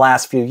in the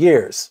last few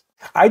years.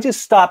 I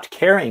just stopped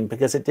caring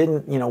because it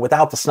didn't,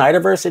 without the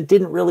Snyderverse, it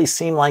didn't really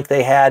seem like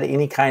they had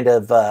any kind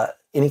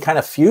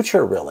of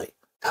future, really.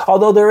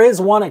 Although there is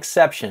one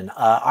exception.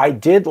 I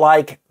did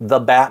like The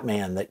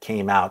Batman that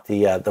came out,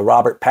 the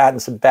Robert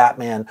Pattinson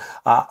Batman.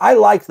 I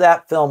liked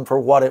that film for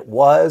what it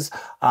was.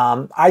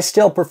 I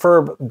still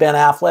prefer Ben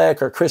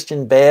Affleck or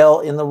Christian Bale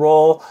in the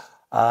role,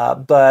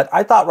 but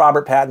I thought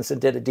Robert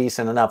Pattinson did a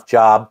decent enough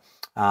job.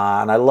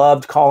 And I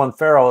loved Colin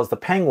Farrell as the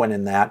Penguin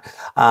in that.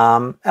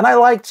 And I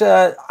liked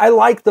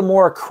the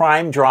more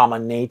crime drama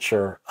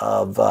nature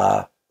of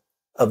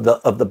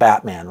of the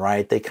Batman,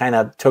 right? They kind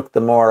of took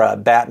the more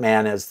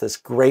Batman as this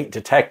great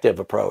detective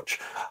approach,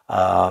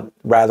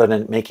 rather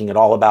than making it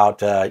all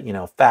about you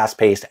know,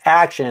 fast-paced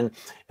action.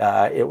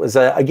 It was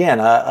again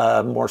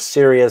a more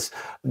serious,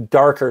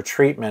 darker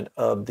treatment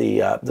of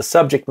the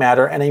subject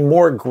matter, and a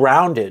more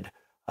grounded,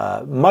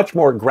 much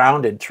more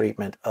grounded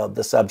treatment of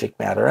the subject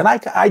matter. And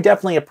I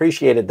definitely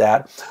appreciated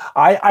that.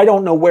 I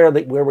don't know where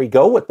we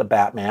go with the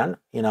Batman.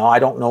 You know, I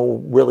don't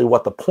know really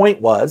what the point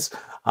was.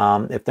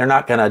 If they're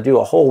not going to do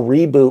a whole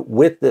reboot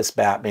with this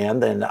Batman,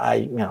 then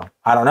I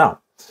don't know.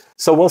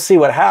 So we'll see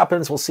what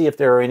happens. We'll see if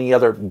there are any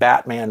other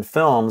Batman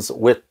films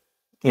with,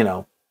 you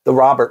know, the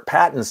Robert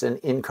Pattinson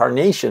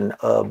incarnation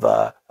of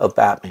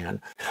Batman.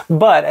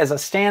 But as a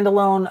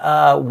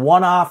standalone,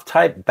 one-off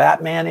type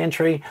Batman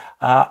entry,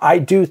 I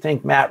do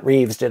think Matt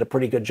Reeves did a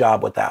pretty good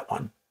job with that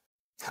one.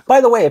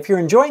 By the way, if you're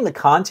enjoying the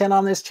content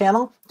on this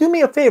channel, do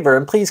me a favor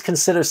and please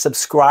consider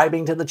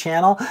subscribing to the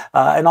channel.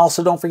 And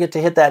also don't forget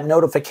to hit that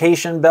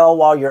notification bell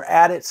while you're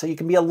at it so you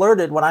can be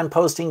alerted when I'm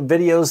posting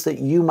videos that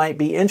you might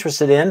be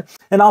interested in.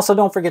 And also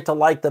don't forget to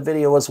like the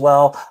video as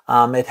well.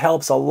 It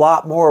helps a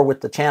lot more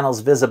with the channel's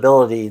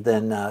visibility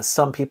than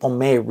some people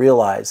may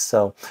realize.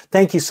 So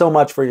thank you so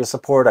much for your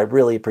support. I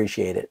really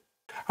appreciate it.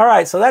 All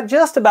right, so that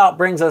just about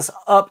brings us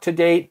up to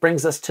date,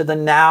 brings us to the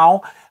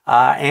now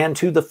and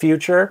to the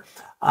future.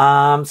 So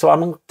I'm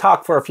going to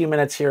talk for a few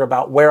minutes here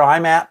about where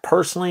I'm at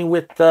personally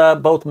with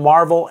both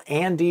Marvel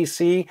and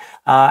DC,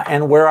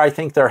 and where I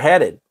think they're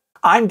headed.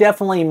 I'm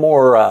definitely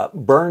more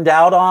burned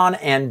out on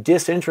and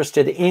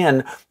disinterested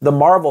in the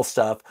Marvel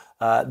stuff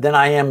than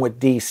I am with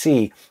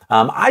DC.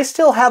 I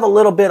still have a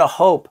little bit of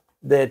hope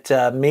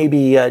that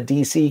maybe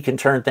DC can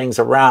turn things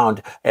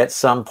around at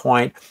some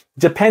point,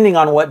 depending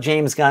on what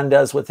James Gunn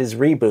does with his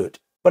reboot.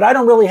 But I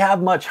don't really have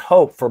much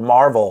hope for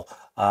Marvel.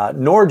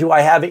 Nor do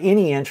I have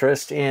any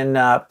interest in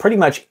pretty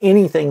much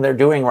anything they're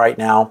doing right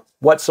now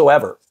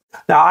whatsoever.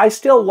 Now, I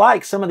still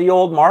like some of the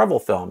old Marvel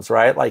films,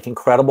 right? Like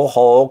Incredible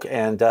Hulk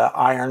and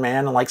Iron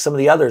Man, and like some of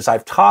the others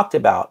I've talked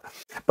about.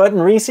 But in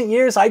recent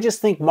years, I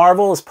just think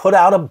Marvel has put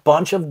out a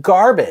bunch of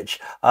garbage,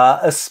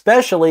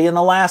 especially in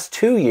the last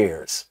 2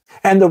 years.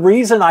 And the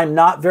reason I'm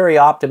not very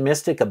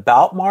optimistic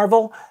about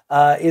Marvel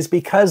is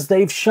because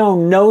they've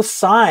shown no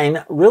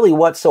sign really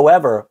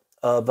whatsoever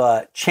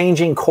of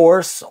changing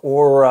course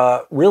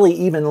or really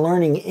even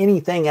learning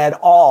anything at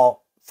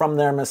all from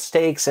their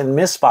mistakes and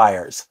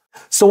misfires.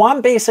 So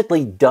I'm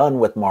basically done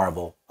with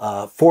Marvel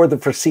for the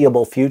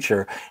foreseeable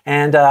future,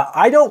 and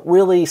I don't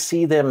really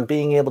see them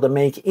being able to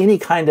make any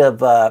kind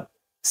of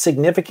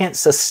significant,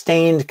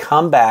 sustained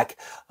comeback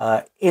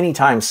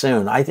anytime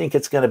soon. I think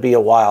it's going to be a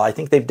while. I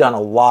think they've done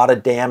a lot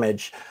of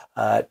damage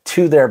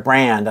to their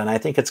brand, and I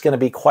think it's going to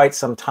be quite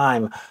some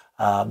time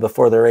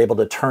before they're able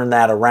to turn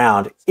that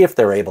around, if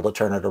they're able to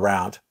turn it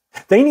around.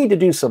 They need to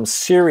do some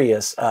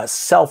serious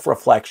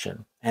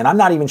self-reflection, and I'm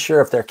not even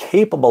sure if they're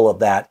capable of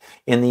that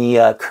in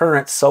the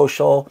current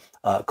social,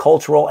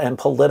 cultural, and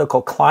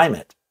political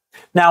climate.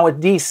 Now,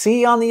 with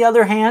DC, on the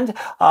other hand,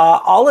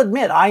 I'll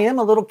admit I am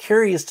a little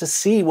curious to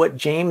see what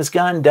James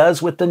Gunn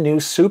does with the new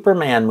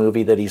Superman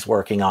movie that he's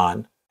working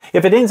on.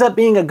 If it ends up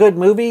being a good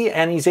movie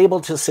and he's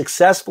able to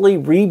successfully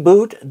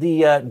reboot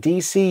the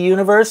DC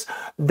universe,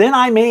 then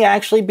I may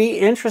actually be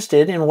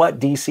interested in what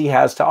DC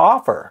has to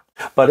offer.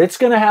 But it's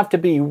going to have to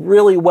be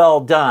really well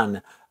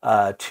done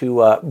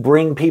to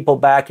bring people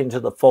back into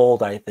the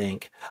fold, I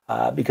think.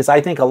 Because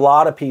I think a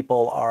lot of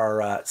people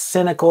are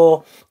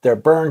cynical, they're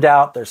burned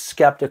out, they're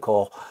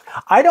skeptical.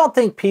 I don't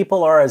think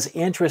people are as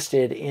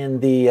interested in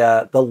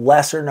the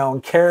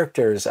lesser-known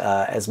characters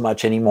as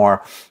much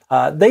anymore.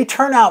 They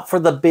turn out for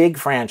the big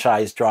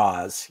franchise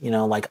draws, you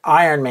know, like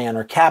Iron Man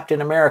or Captain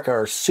America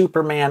or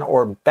Superman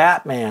or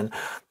Batman.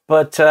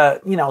 But,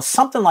 you know,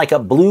 something like a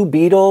Blue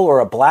Beetle or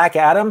a Black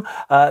Adam,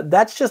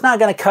 that's just not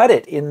going to cut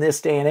it in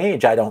this day and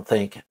age, I don't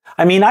think.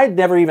 I mean, I'd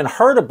never even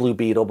heard of Blue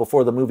Beetle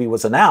before the movie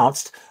was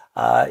announced.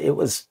 It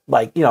was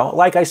like, you know,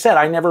 like I said,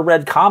 I never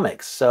read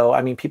comics. So,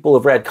 I mean, people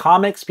who've read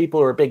comics, people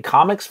who are big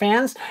comics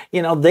fans,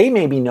 you know, they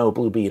maybe know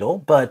Blue Beetle.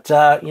 But,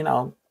 you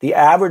know, the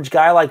average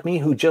guy like me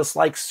who just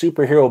likes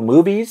superhero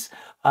movies,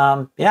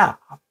 yeah,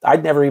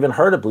 I'd never even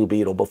heard of Blue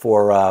Beetle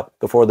before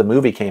the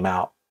movie came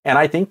out. And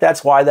I think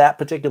that's why that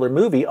particular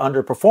movie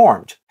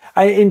underperformed.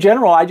 In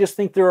general, I just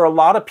think there are a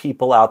lot of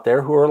people out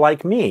there who are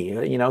like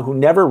me, you know, who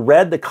never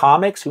read the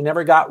comics, who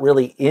never got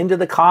really into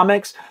the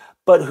comics,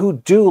 but who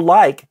do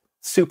like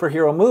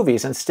superhero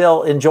movies and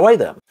still enjoy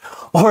them,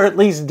 or at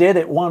least did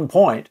at one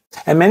point.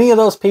 And many of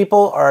those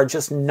people are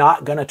just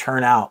not going to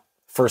turn out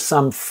for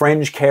some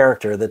fringe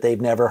character that they've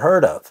never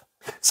heard of.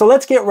 So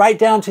let's get right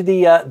down to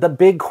the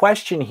big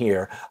question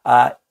here.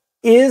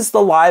 Is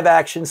the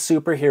live-action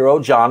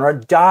superhero genre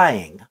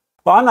dying?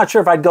 Well, I'm not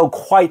sure if I'd go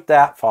quite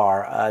that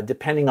far,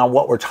 depending on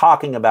what we're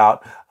talking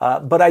about,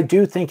 but I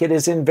do think it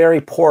is in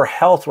very poor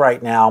health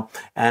right now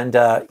and,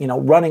 you know,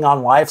 running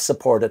on life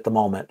support at the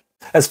moment.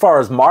 As far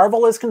as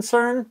Marvel is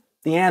concerned,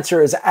 the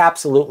answer is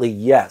absolutely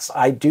yes.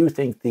 I do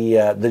think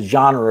the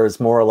genre is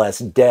more or less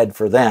dead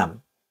for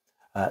them.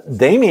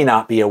 They may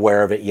not be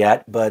aware of it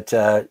yet, but,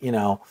 you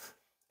know,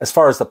 As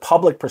far as the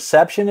public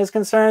perception is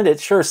concerned, it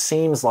sure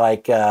seems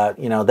like,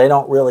 you know, they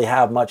don't really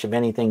have much of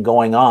anything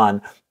going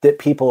on that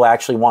people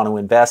actually want to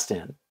invest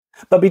in.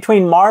 But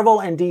between Marvel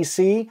and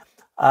DC,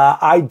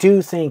 I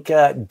do think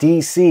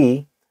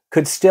DC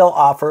could still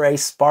offer a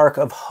spark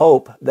of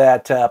hope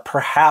that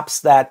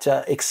perhaps that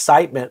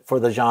excitement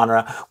for the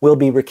genre will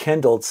be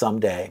rekindled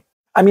someday.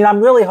 I mean,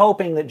 I'm really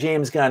hoping that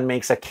James Gunn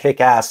makes a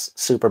kick-ass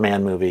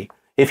Superman movie.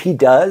 If he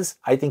does,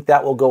 I think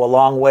that will go a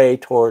long way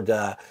toward,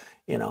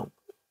 you know,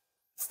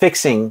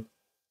 fixing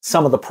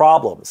some of the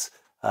problems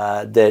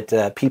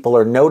that people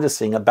are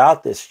noticing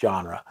about this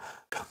genre.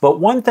 But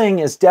one thing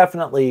is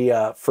definitely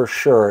for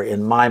sure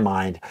in my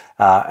mind,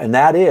 and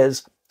that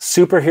is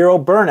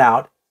superhero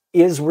burnout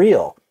is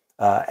real.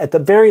 At the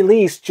very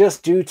least,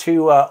 just due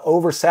to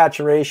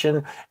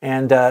oversaturation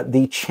and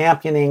the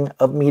championing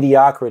of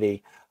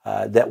mediocrity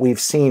that we've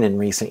seen in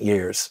recent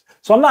years.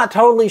 So I'm not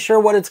totally sure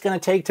what it's going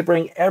to take to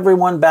bring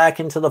everyone back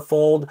into the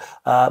fold,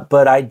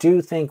 but I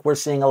do think we're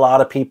seeing a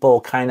lot of people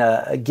kind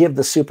of give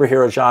the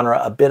superhero genre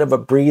a bit of a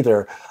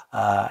breather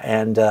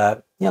and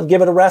you know,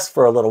 give it a rest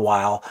for a little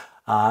while.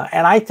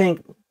 And I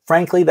think,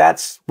 frankly,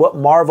 that's what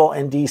Marvel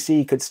and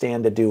DC could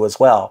stand to do as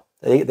well.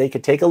 They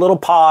could take a little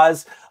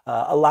pause,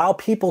 allow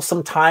people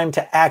some time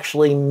to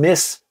actually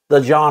miss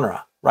the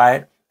genre,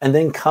 right? And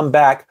then come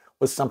back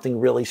with something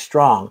really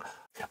strong.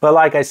 But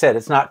like I said,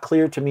 it's not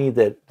clear to me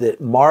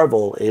that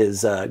Marvel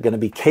is going to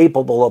be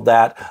capable of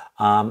that.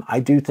 I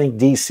do think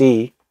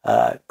DC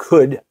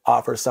could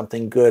offer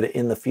something good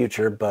in the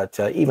future, but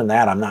even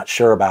that I'm not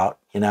sure about,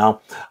 you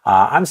know.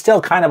 I'm still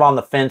kind of on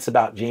the fence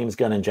about James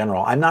Gunn in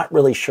general. I'm not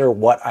really sure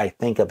what I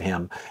think of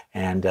him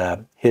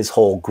and his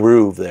whole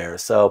groove there.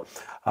 So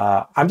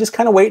I'm just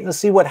kind of waiting to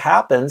see what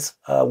happens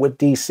with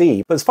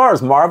DC. But as far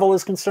as Marvel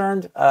is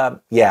concerned,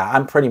 yeah,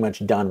 I'm pretty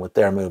much done with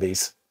their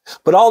movies.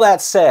 But all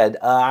that said,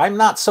 I'm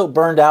not so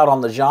burned out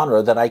on the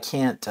genre that I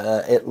can't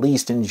at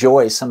least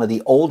enjoy some of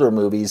the older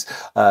movies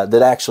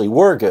that actually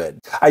were good.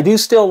 I do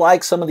still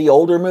like some of the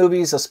older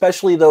movies,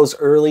 especially those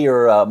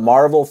earlier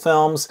Marvel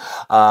films,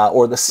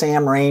 or the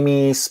Sam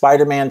Raimi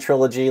Spider-Man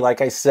trilogy, like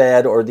I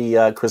said, or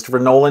the Christopher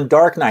Nolan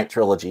Dark Knight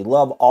trilogy.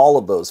 Love all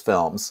of those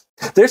films.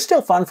 They're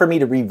still fun for me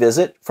to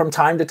revisit from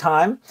time to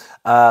time,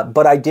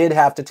 but I did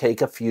have to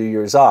take a few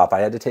years off. I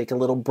had to take a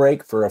little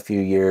break for a few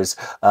years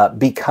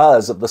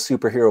because of the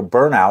superhero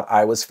burnout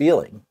I was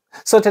feeling.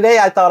 So today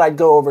I thought I'd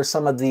go over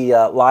some of the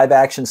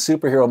live-action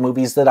superhero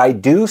movies that I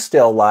do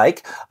still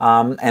like,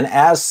 and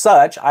as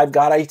such, I've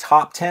got a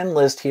top 10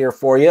 list here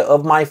for you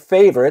of my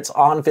favorites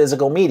on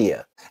physical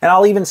media. And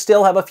I'll even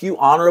still have a few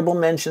honorable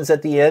mentions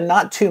at the end,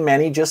 not too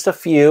many, just a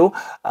few.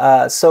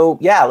 So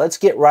yeah, let's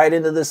get right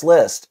into this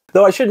list.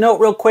 Though I should note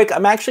real quick,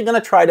 I'm actually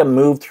going to try to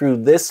move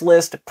through this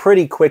list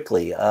pretty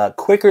quickly,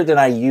 quicker than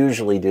I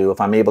usually do if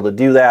I'm able to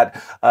do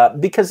that,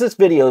 because this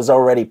video is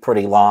already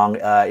pretty long.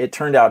 It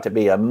turned out to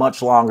be a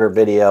much longer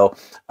video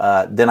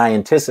than I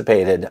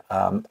anticipated.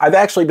 I've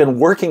actually been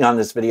working on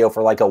this video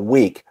for like a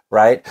week,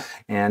 right?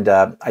 And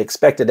I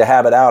expected to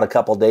have it out a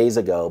couple days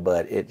ago,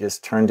 but it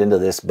just turned into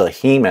this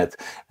behemoth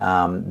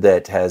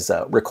that has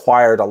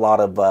required a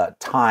lot of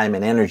time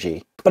and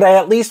energy. But I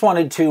at least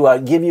wanted to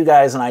give you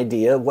guys an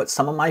idea of what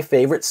some of my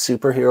favorite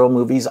superhero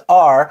movies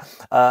are,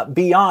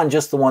 beyond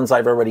just the ones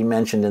I've already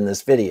mentioned in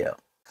this video.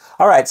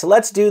 All right, so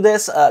let's do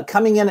this.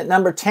 Coming in at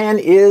number 10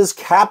 is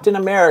Captain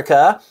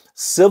America: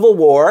 Civil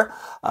War.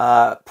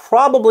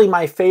 Probably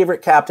my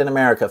favorite Captain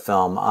America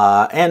film.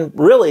 And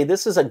really,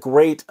 this is a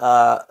great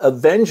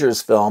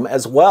Avengers film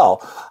as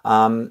well.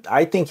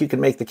 I think you can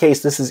make the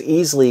case this is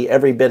easily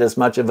every bit as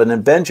much of an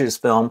Avengers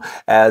film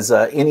as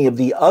any of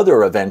the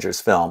other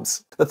Avengers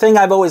films. The thing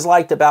I've always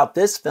liked about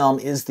this film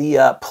is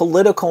the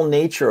political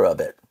nature of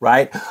it,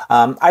 right?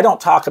 I don't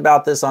talk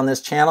about this on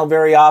this channel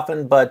very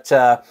often, but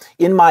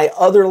in my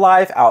other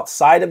life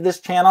outside of this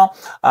channel,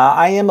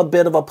 I am a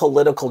bit of a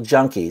political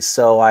junkie.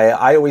 So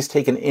I always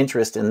take an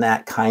interest in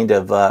that kind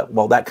of,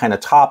 well, that kind of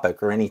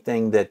topic or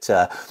anything that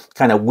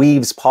kind of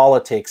weaves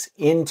politics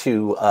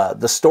into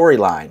the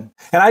storyline.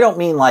 And I don't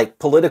mean like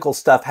political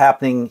stuff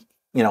happening,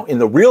 you know, in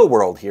the real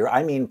world here.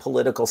 I mean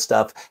political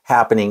stuff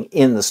happening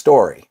in the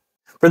story.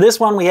 For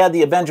this one, we had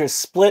the Avengers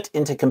split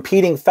into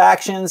competing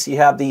factions. You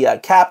have the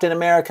Captain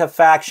America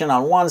faction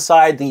on one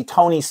side, the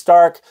Tony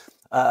Stark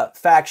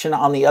faction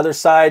on the other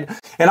side.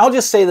 And I'll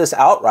just say this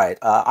outright.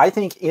 I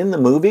think in the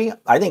movie,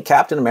 I think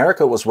Captain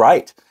America was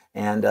right.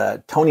 And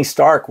Tony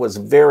Stark was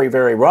very,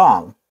 very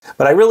wrong.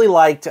 But I really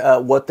liked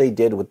what they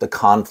did with the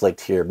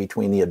conflict here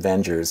between the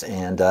Avengers.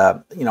 And,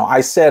 you know,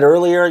 I said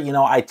earlier, you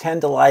know, I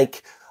tend to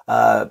like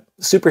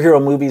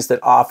superhero movies that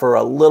offer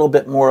a little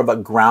bit more of a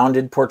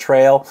grounded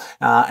portrayal.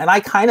 And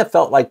I kind of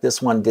felt like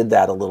this one did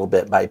that a little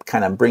bit by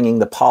kind of bringing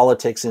the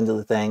politics into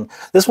the thing.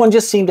 This one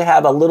just seemed to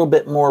have a little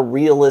bit more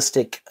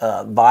realistic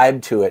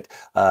vibe to it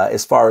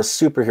as far as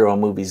superhero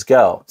movies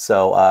go.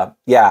 So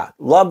yeah,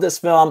 love this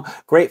film.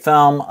 Great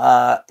film.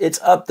 It's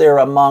up there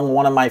among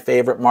one of my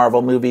favorite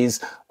Marvel movies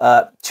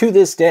to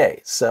this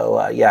day.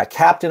 So yeah,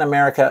 Captain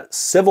America: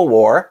 Civil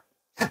War.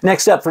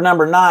 Next up for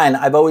number 9,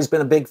 I've always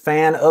been a big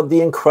fan of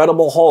The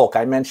Incredible Hulk.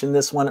 I mentioned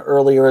this one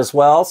earlier as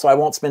well, so I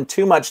won't spend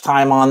too much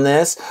time on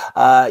this.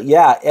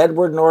 Yeah,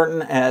 Edward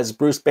Norton as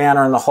Bruce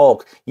Banner and the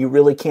Hulk. You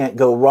really can't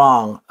go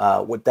wrong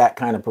with that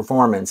kind of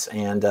performance.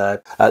 And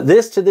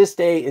this, to this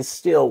day, is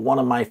still one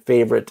of my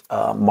favorite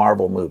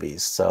Marvel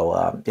movies.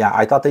 So yeah,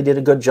 I thought they did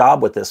a good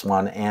job with this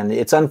one. And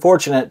it's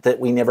unfortunate that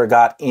we never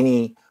got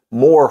any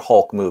more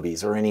Hulk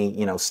movies or any,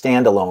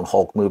 standalone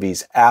Hulk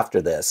movies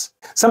after this.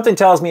 Something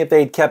tells me if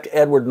they'd kept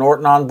Edward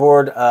Norton on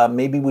board,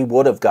 maybe we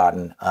would have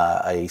gotten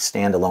a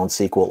standalone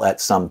sequel at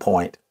some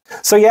point.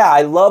 So yeah,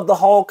 I love the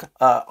Hulk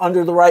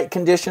under the right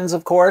conditions,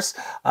 of course.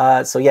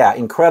 So yeah,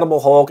 Incredible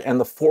Hulk, and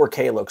the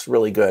 4K looks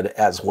really good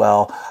as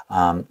well.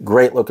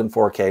 Great looking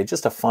 4K,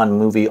 just a fun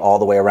movie all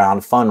the way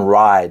around, fun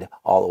ride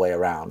all the way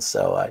around.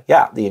 So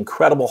yeah, The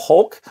Incredible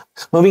Hulk.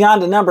 Moving on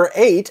to number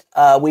 8,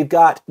 we've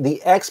got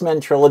the X-Men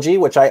trilogy,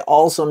 which I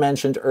also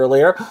mentioned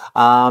earlier.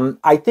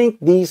 I think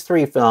these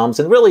 3 films,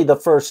 and really the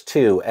first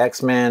 2,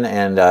 X-Men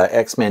and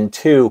X-Men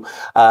 2,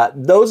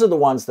 those are the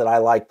ones that I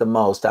like the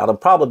most out of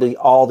probably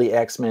all the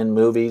X-Men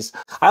movies.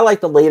 I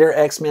like the later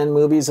X-Men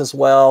movies as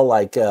well,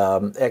 like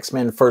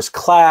X-Men First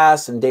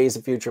Class and Days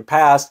of Future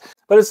Past.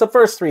 But it's the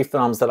first 3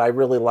 films that I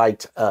really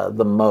liked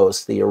the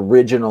most, the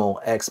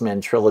original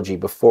X-Men trilogy,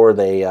 before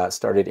they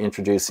started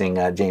introducing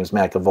James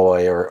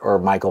McAvoy or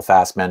Michael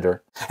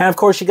Fassbender. And of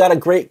course, you got a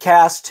great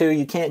cast too.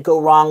 You can't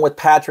go wrong with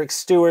Patrick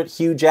Stewart,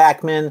 Hugh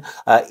Jackman,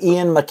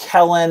 Ian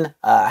McKellen,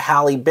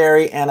 Halle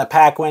Berry, Anna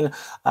Paquin.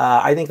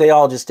 I think they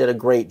all just did a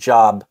great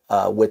job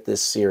with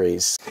this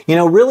series.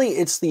 Really,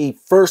 it's the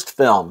first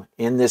film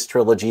in this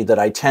trilogy that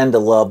I tend to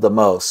love the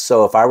most.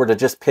 So if I were to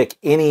just pick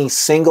any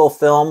single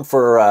film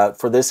for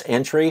this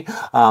entry,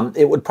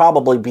 it would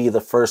probably be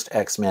the first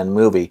X-Men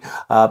movie.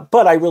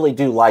 But I really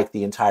do like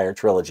the entire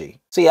trilogy.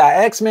 So yeah,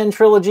 X-Men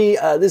trilogy,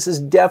 this is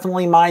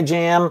definitely my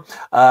jam.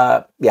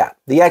 Yeah,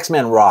 the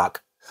X-Men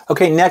rock.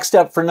 Okay, next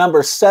up for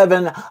number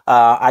 7,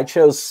 I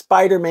chose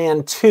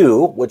Spider-Man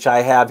 2, which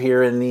I have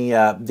here in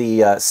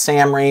the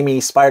Sam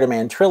Raimi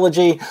Spider-Man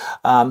trilogy.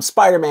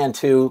 Spider-Man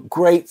 2,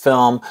 great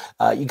film.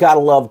 You gotta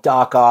love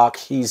Doc Ock.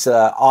 He's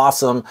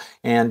awesome.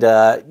 And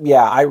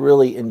yeah, I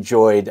really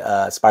enjoyed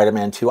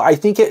Spider-Man 2. I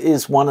think it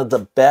is one of the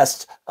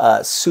best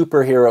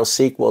superhero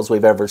sequels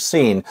we've ever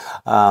seen.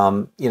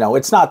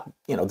 It's not,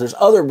 there's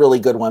other really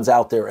good ones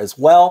out there as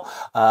well.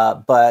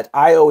 But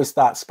I always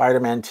thought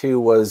Spider-Man 2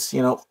 was,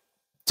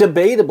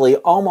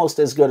 debatably almost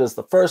as good as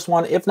the first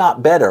one, if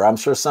not better. I'm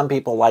sure some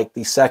people like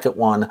the second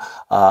one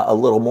a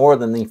little more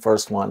than the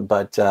first one,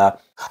 but I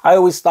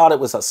always thought it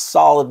was a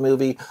solid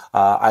movie.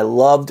 I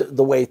loved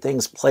the way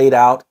things played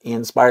out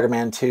in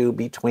Spider-Man 2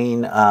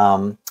 between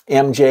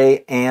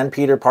MJ and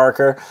Peter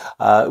Parker.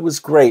 It was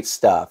great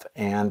stuff.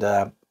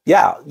 And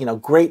yeah,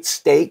 great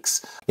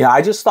stakes.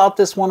 I just thought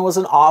this one was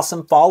an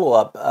awesome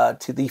follow-up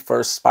to the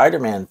first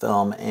Spider-Man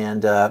film.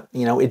 And,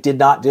 it did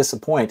not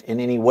disappoint in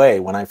any way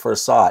when I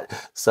first saw it.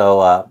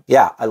 So,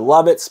 yeah, I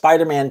love it.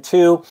 Spider-Man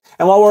 2.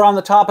 And while we're on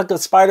the topic of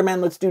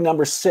Spider-Man, let's do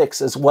number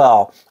 6 as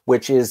well,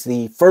 which is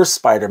the first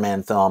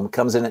Spider-Man film.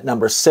 Comes in at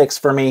number 6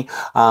 for me.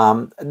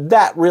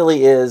 That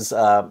really is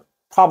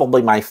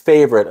probably my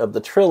favorite of the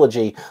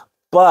trilogy.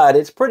 But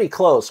it's pretty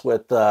close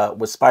with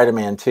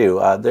Spider-Man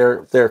 2.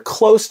 They're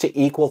close to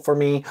equal for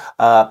me.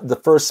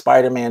 The first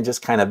Spider-Man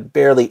just kind of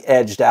barely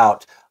edged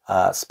out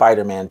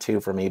Spider-Man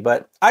 2 for me.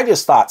 But I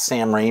just thought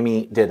Sam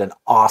Raimi did an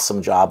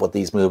awesome job with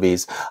these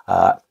movies.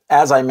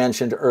 As I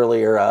mentioned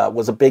earlier,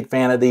 was a big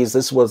fan of these.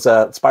 This was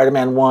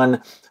Spider-Man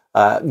 1.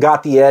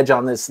 Got the edge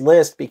on this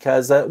list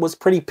because it was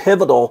pretty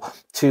pivotal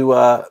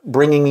to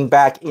bringing me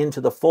back into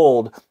the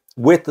fold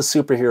with the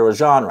superhero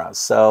genre,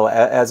 so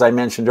as I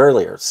mentioned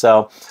earlier.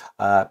 So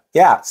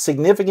yeah,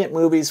 significant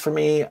movies for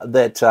me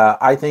that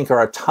I think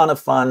are a ton of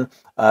fun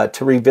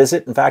to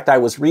revisit. In fact, I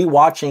was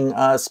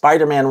rewatching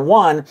Spider-Man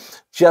 1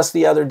 just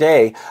the other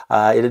day.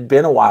 It had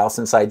been a while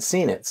since I'd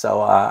seen it, so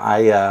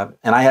I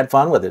had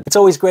fun with it. It's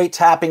always great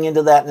tapping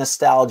into that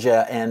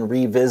nostalgia and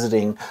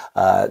revisiting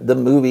the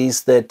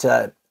movies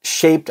that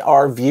shaped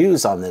our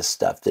views on this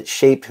stuff, that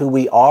shaped who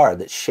we are,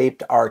 that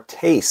shaped our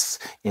tastes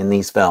in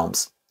these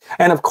films.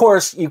 And of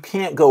course, you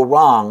can't go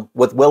wrong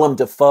with Willem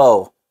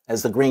Dafoe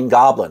as the Green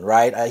Goblin,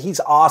 right?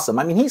 He's awesome.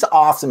 I mean, he's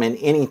awesome in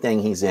anything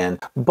he's in,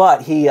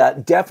 but he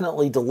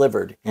definitely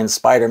delivered in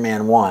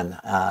Spider-Man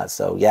 1.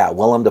 So yeah,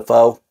 Willem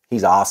Dafoe,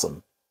 he's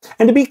awesome.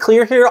 And to be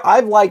clear here,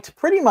 I've liked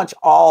pretty much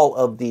all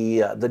of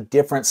the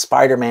different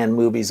Spider-Man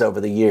movies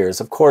over the years.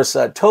 Of course,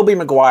 Tobey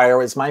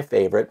Maguire is my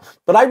favorite,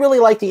 but I really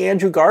like the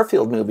Andrew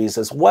Garfield movies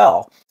as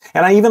well.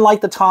 And I even like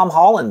the Tom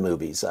Holland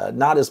movies,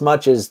 not as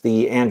much as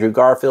the Andrew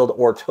Garfield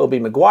or Tobey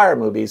Maguire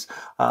movies,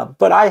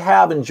 but I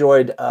have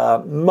enjoyed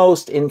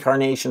most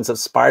incarnations of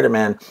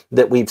Spider-Man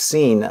that we've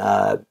seen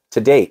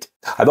to date.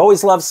 I've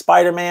always loved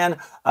Spider-Man,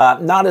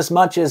 not as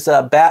much as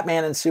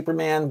Batman and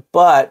Superman,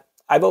 but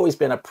I've always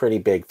been a pretty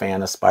big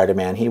fan of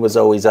Spider-Man. He was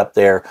always up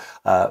there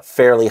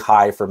fairly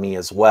high for me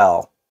as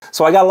well.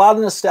 So I got a lot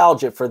of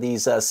nostalgia for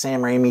these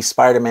Sam Raimi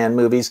Spider-Man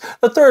movies.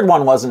 The third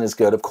one wasn't as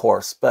good, of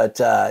course, but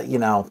you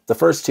know, the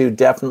first two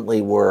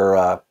definitely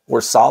were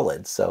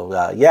solid.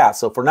 So yeah,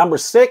 so for number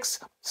 6,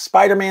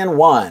 Spider-Man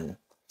 1.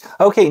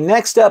 Okay,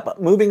 next up,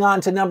 moving on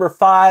to number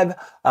 5,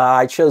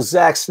 I chose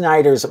Zack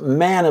Snyder's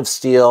Man of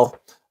Steel,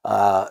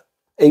 a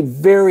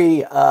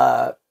very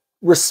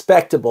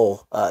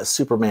respectable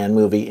Superman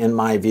movie in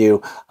my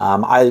view.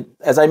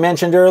 As I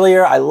mentioned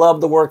earlier, I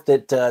love the work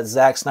that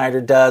Zack Snyder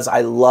does.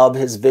 I love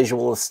his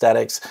visual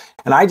aesthetics,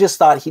 and I just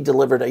thought he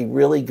delivered a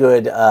really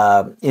good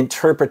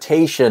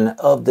interpretation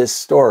of this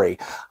story.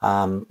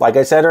 Like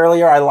I said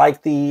earlier, I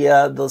like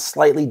the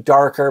slightly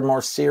darker,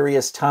 more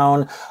serious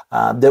tone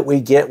that we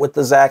get with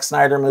the Zack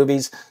Snyder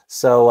movies.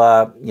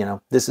 So you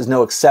know, this is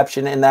no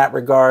exception in that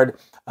regard.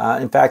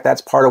 In fact,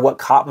 that's part of what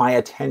caught my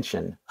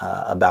attention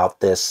about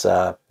this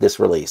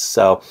release.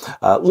 So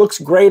looks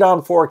great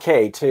on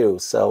 4K too.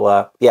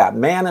 So yeah,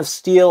 Man of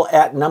Steel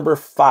at number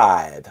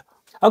 5.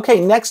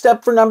 Okay, next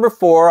up for number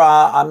 4,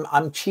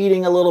 I'm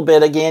cheating a little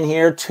bit again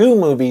here. 2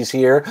 movies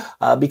here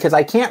because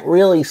I can't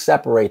really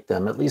separate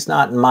them, at least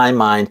not in my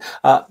mind.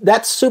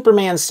 That's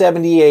Superman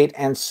 78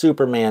 and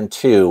Superman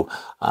 2.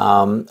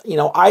 You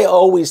know, I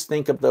always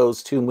think of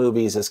those 2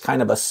 movies as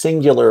kind of a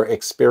singular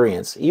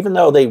experience, even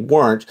though they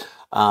weren't.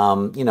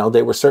 You know,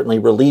 they were certainly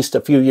released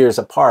a few years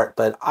apart,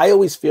 but I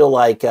always feel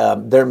like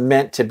they're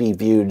meant to be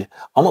viewed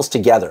almost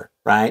together,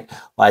 right?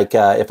 Like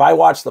if I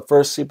watch the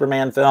first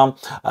Superman film,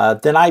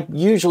 then I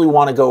usually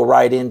want to go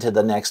right into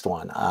the next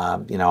one.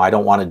 You know, I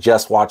don't want to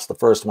just watch the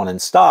first one and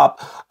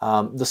stop.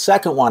 The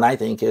second one, I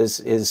think,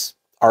 is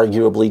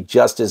arguably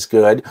just as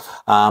good.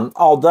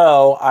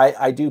 Although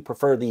I do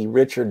prefer the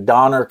Richard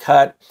Donner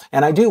cut,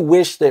 and I do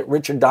wish that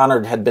Richard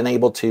Donner had been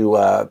able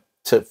to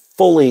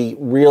fully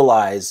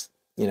realize,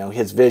 you know,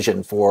 his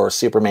vision for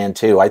Superman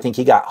 2. I think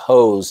he got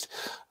hosed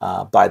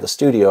by the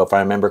studio, if I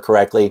remember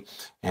correctly.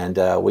 And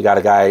we got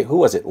a guy, who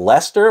was it?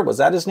 Lester? Was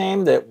that his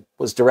name? That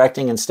was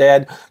directing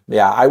instead?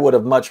 Yeah, I would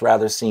have much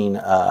rather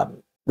seen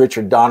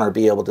Richard Donner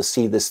be able to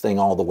see this thing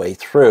all the way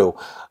through.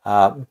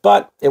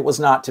 But it was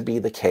not to be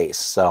the case.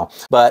 So,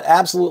 but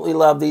absolutely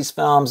love these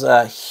films.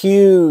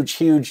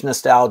 Huge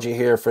nostalgia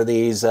here for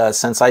these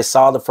since I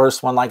saw the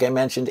first one, like I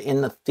mentioned,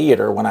 in the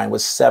theater when I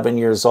was 7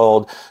 years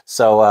old.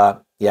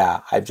 So,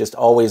 yeah, I've just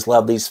always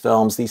loved these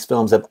films. These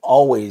films have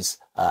always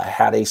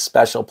had a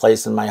special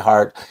place in my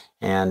heart.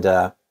 And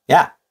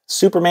yeah,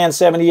 Superman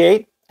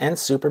 78 and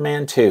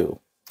Superman 2.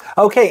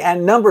 Okay,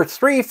 and number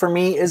 3 for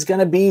me is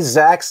going to be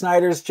Zack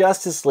Snyder's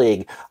Justice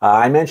League.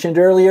 I mentioned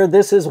earlier,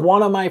 this is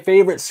one of my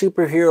favorite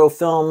superhero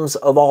films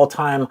of all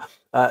time,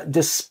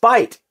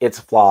 despite its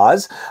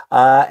flaws.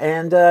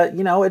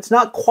 You know, it's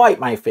not quite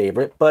my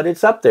favorite, but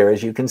it's up there,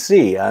 as you can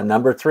see,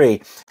 number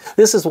 3.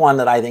 This is one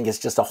that I think is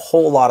just a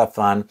whole lot of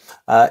fun.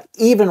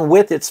 Even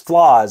with its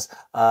flaws,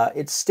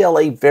 it's still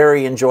a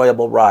very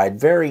enjoyable ride,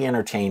 very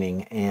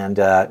entertaining. And,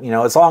 you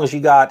know, as long as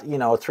you got, you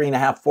know, a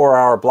 3.5,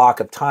 4-hour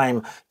block of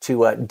time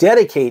to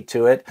dedicate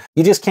to it,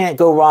 you just can't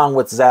go wrong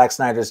with Zack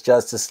Snyder's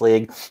Justice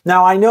League.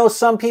 Now, I know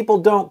some people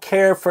don't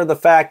care for the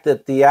fact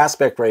that the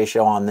aspect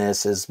ratio on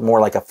this is more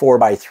like a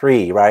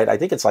 4:3, right? I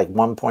think it's like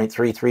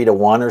 1.33 to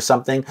 1 or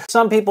something.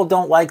 Some people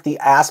don't like the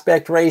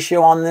aspect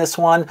ratio on this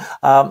one,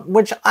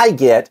 which I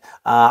get.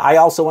 I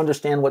also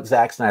understand what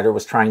Zack Snyder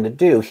was trying to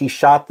do. He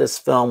shot this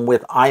film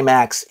with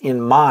IMAX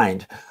in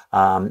mind.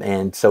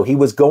 And so he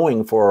was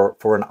going for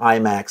an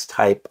IMAX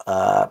type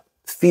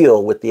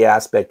feel with the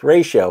aspect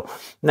ratio.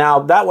 Now,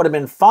 that would have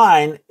been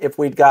fine if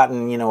we'd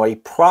gotten, you know, a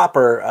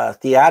proper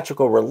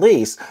theatrical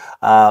release,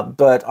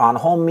 but on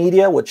home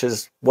media, which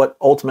is what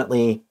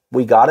ultimately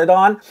we got it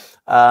on,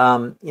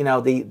 you know,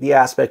 the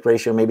aspect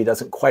ratio maybe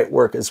doesn't quite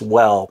work as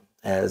well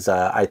as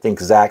I think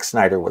Zack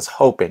Snyder was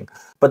hoping.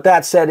 But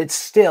that said, it's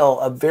still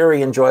a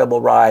very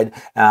enjoyable ride,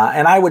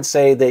 and I would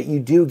say that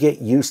you do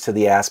get used to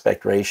the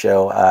aspect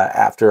ratio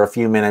after a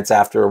few minutes,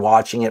 after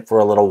watching it for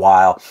a little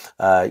while.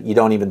 You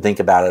don't even think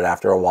about it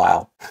after a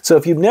while. So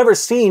if you've never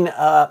seen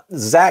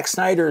Zack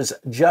Snyder's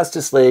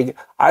Justice League,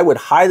 I would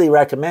highly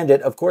recommend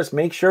it. Of course,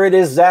 make sure it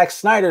is Zack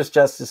Snyder's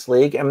Justice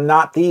League and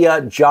not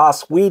the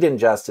Joss Whedon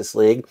Justice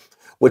League,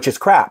 which is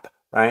crap,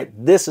 right?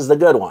 This is the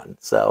good one.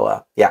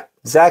 So yeah,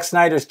 Zack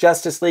Snyder's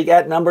Justice League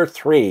at number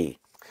 3.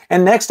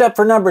 And next up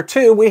for number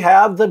 2, we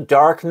have The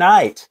Dark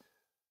Knight.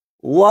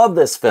 Love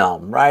this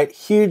film, right?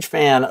 Huge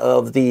fan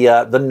of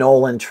the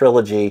Nolan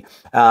trilogy.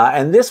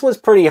 And this was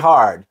pretty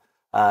hard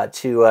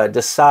to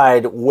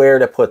decide where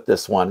to put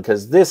this one,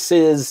 because this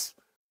is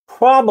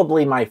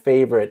probably my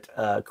favorite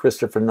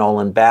Christopher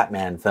Nolan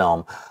Batman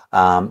film.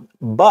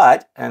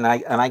 But, and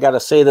I got to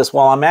say this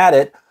while I'm at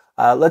it,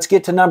 let's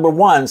get to number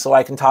 1 so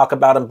I can talk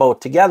about them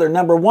both together.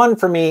 Number 1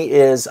 for me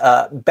is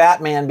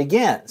Batman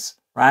Begins,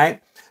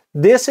 right?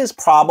 This is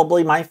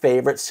probably my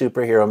favorite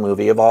superhero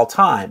movie of all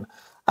time.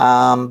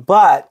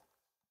 But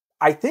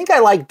I think I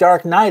like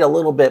Dark Knight a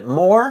little bit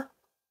more,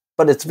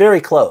 but it's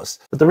very close.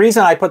 But the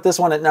reason I put this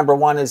one at number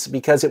 1 is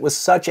because it was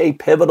such a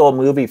pivotal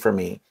movie for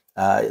me.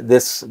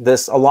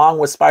 This along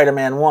with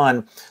Spider-Man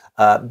 1,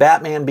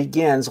 Batman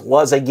Begins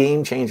was a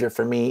game changer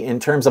for me in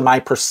terms of my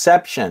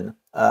perception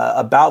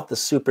about the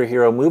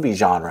superhero movie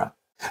genre.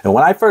 And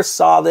when I first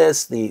saw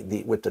this,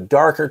 with the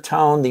darker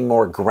tone, the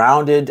more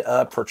grounded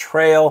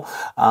portrayal,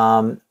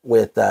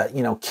 with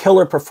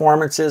killer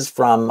performances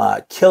from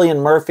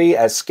Cillian Murphy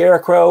as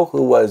Scarecrow,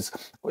 who was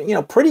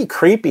pretty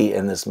creepy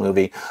in this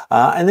movie,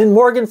 and then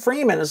Morgan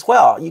Freeman as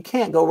well. You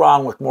can't go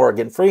wrong with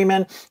Morgan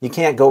Freeman. You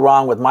can't go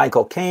wrong with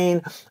Michael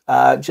Caine.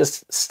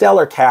 Just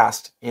stellar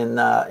cast in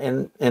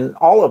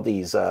all of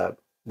these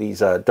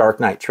Dark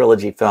Knight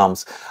trilogy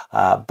films,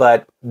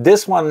 but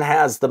this one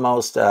has the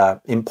most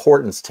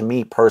importance to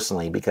me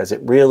personally, because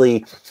it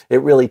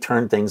really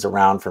turned things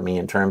around for me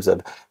in terms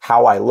of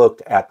how I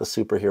looked at the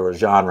superhero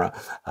genre.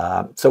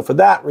 So for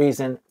that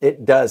reason,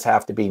 it does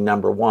have to be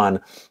number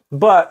one.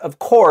 But of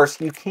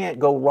course, you can't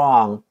go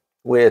wrong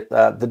with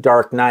The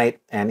Dark Knight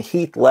and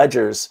Heath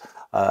Ledger's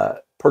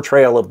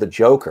portrayal of the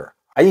Joker.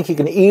 I think you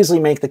can easily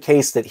make the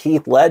case that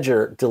Heath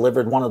Ledger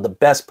delivered one of the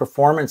best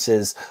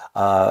performances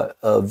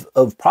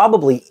of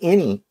probably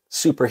any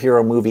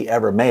superhero movie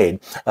ever made.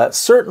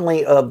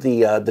 Certainly of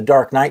the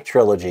Dark Knight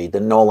trilogy,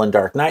 the Nolan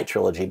Dark Knight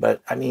trilogy.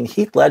 But I mean,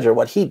 Heath Ledger,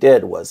 what he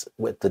did was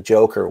with the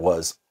Joker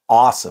was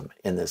awesome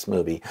in this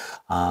movie.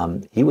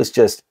 He was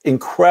just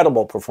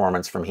incredible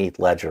performance from Heath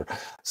Ledger.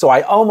 So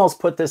I almost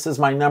put this as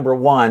my number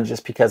one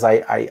just because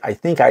I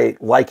think I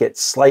like it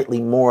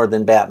slightly more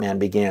than Batman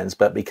Begins,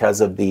 but because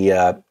of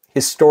the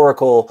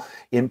historical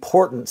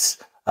importance,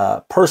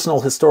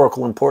 personal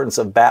historical importance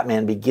of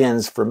Batman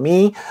Begins for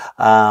me,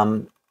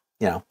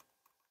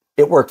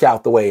 it worked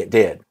out the way it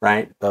did,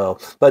 right?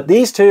 But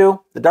these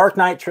two, the Dark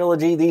Knight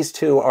trilogy, these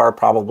two are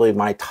probably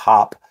my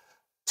top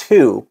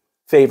two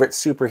favorite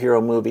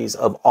superhero movies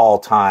of all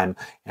time,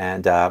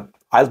 and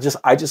I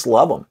just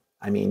love them.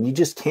 I mean, you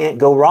just can't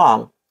go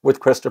wrong with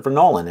Christopher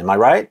Nolan, am I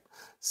right?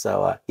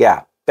 So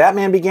yeah,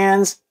 Batman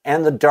Begins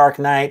and The Dark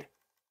Knight,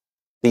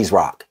 these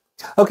rock.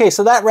 Okay,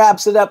 so that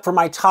wraps it up for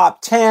my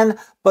top 10.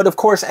 But of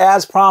course,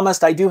 as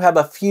promised, I do have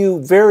a few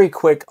very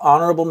quick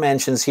honorable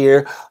mentions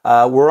here.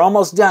 We're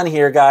almost done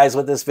here, guys,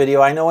 with this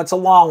video. I know it's a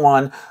long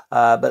one,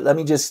 but let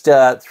me just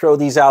throw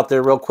these out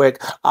there real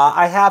quick.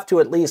 I have to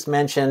at least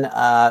mention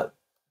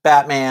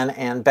Batman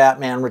and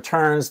Batman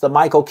Returns, the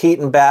Michael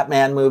Keaton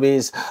Batman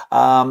movies.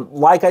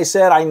 Like I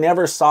said, I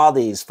never saw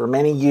these for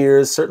many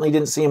years. Certainly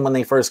didn't see them when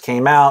they first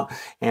came out,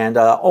 and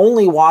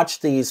only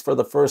watched these for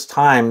the first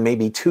time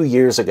maybe 2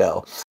 years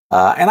ago.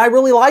 And I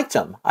really liked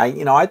them.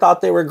 I thought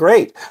they were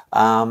great.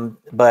 And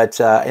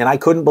I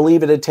couldn't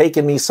believe it had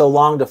taken me so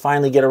long to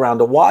finally get around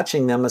to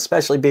watching them,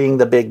 especially being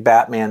the big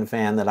Batman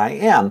fan that I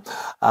am.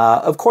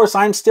 Of course,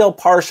 I'm still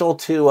partial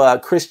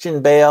to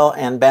Christian Bale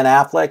and Ben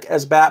Affleck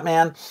as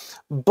Batman,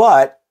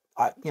 but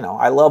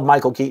I love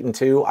Michael Keaton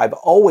too. I've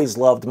always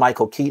loved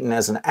Michael Keaton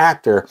as an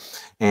actor,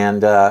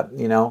 and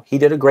he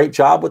did a great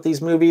job with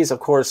these movies.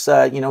 Of course,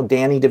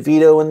 Danny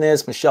DeVito in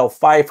this, Michelle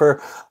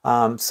Pfeiffer.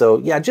 So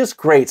yeah, just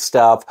great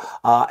stuff.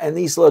 And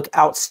these look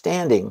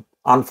outstanding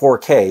on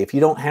 4K. If you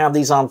don't have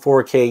these on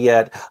 4K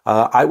yet,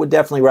 I would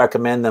definitely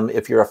recommend them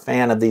if you're a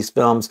fan of these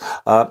films,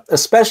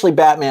 especially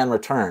Batman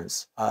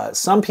Returns.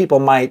 Some people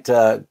might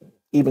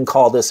even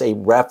call this a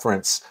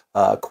reference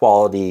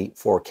quality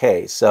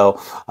 4K.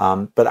 So,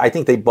 but I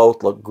think they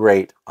both look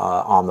great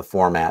on the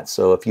format.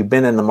 So if you've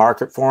been in the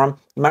market for them,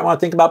 you might want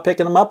to think about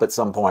picking them up at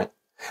some point.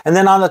 And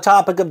then on the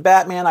topic of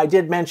Batman, I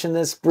did mention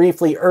this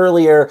briefly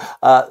earlier,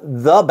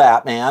 The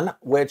Batman,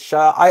 which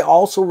I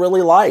also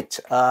really liked.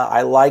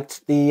 I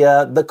liked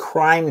the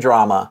crime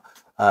drama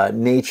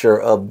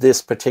nature of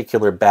this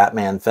particular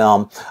Batman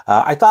film.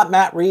 I thought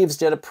Matt Reeves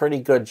did a pretty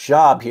good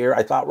job here.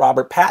 I thought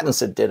Robert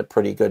Pattinson did a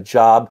pretty good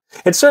job.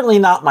 It's certainly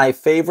not my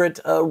favorite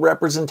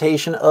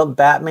representation of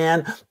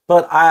Batman,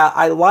 but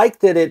I like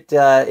that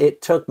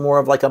it took more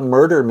of like a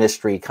murder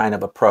mystery kind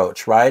of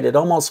approach, right? It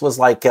almost was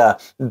like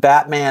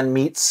Batman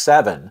meets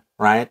Seven,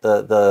 right?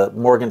 The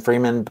Morgan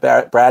Freeman,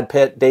 Brad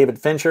Pitt, David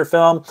Fincher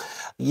film.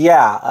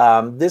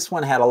 Yeah, this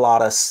one had a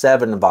lot of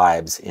Seven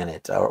vibes in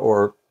it,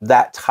 or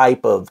that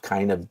type of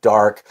kind of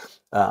dark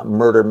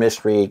murder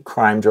mystery,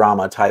 crime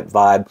drama type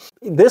vibe.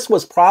 This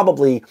was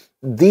probably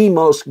the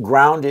most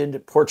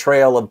grounded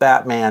portrayal of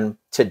Batman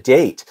to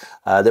date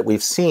that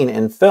we've seen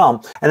in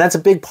film. And that's a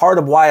big part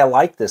of why I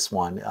like this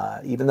one.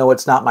 Even though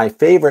it's not my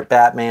favorite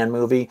Batman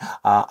movie,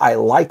 I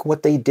like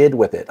what they did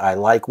with it. I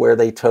like where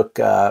they took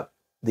the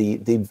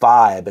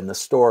vibe and the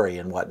story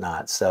and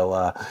whatnot.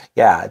 So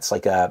yeah, it's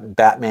like a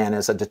Batman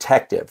as a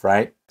detective,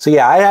 right? So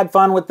yeah, I had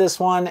fun with this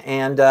one,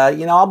 and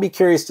I'll be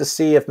curious to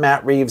see if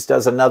Matt Reeves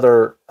does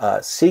another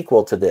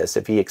sequel to this,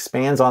 if he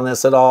expands on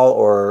this at all,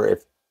 or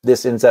if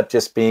this ends up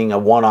just being a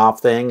one-off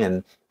thing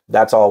and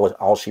that's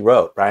all she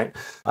wrote, right?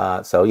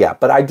 So yeah,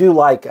 but I do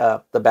like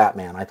the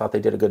Batman. I thought they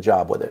did a good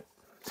job with it.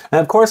 And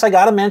of course, I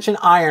got to mention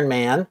Iron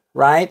Man,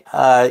 right?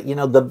 You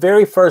know, the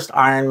very first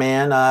Iron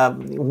Man,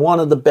 one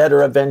of the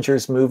better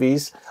Avengers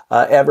movies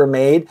ever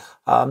made.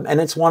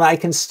 And it's one I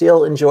can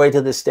still enjoy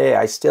to this day.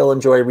 I still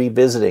enjoy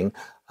revisiting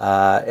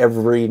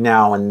every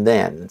now and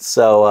then.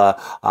 So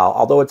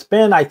although it's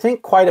been, I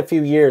think, quite a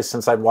few years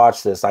since I've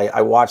watched this.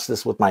 I watched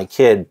this with my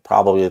kid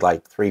probably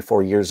like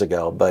 3-4 years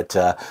ago, but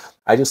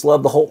I just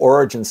love the whole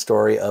origin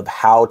story of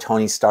how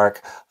Tony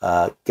Stark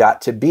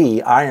got to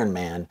be Iron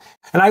Man.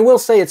 And I will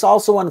say it's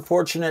also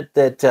unfortunate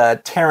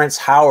that Terrence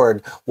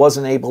Howard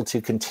wasn't able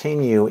to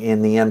continue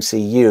in the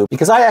MCU,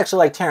 because I actually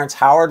like Terrence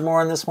Howard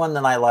more in this one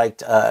than I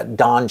liked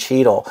Don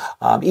Cheadle.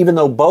 Even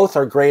though both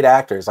are great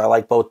actors, I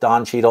like both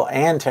Don Cheadle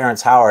and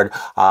Terrence Howard.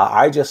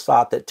 I just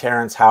thought that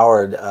Terrence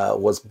Howard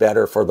was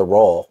better for the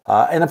role.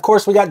 And of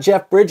course, we got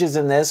Jeff Bridges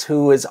in this,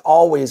 who is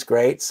always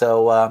great.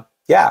 So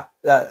yeah,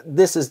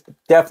 this is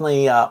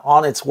definitely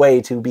on its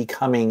way to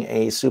becoming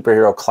a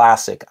superhero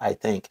classic, I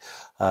think.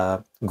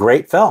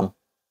 Great film.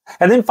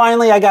 And then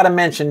finally, I got to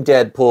mention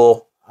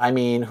Deadpool. I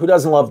mean, who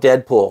doesn't love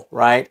Deadpool,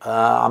 right?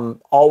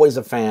 I'm always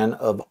a fan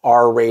of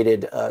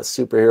R-rated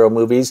superhero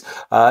movies.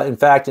 In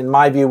fact, in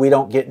my view, we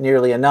don't get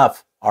nearly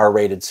enough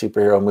R-rated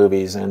superhero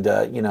movies. And,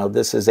 you know,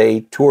 this is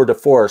a tour de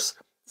force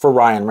for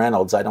Ryan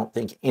Reynolds. I don't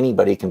think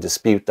anybody can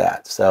dispute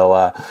that.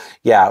 So,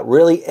 yeah,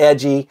 really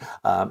edgy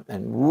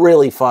and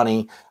really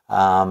funny.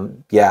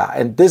 Yeah,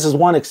 and this is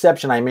one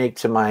exception I make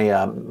to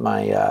my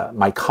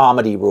my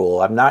comedy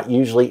rule. I'm not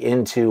usually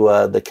into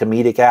the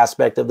comedic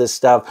aspect of this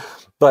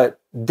stuff, but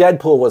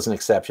Deadpool was an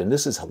exception.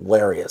 This is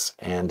hilarious,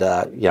 and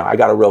you know, I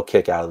got a real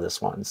kick out of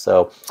this one.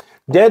 So,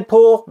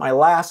 Deadpool, my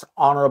last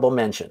honorable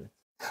mention.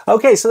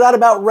 Okay, so that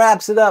about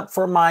wraps it up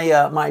for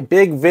my my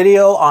big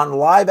video on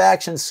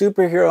live-action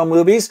superhero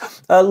movies.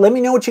 Let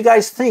me know what you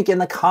guys think in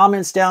the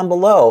comments down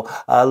below.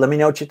 Let me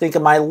know what you think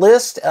of my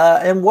list,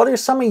 and what are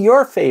some of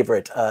your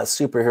favorite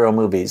superhero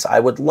movies. I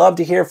would love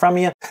to hear from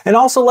you. And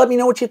also let me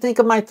know what you think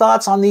of my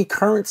thoughts on the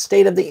current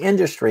state of the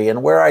industry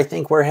and where I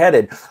think we're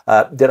headed.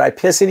 Did I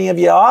piss any of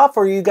you off,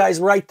 or are you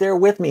guys right there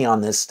with me on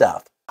this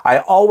stuff? I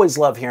always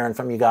love hearing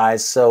from you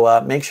guys, so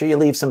make sure you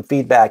leave some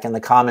feedback in the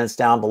comments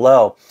down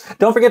below.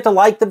 Don't forget to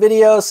like the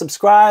video,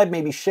 subscribe,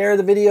 maybe share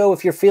the video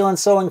if you're feeling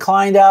so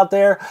inclined out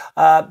there.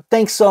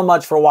 Thanks so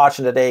much for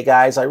watching today,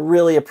 guys. I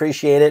really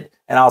appreciate it,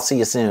 and I'll see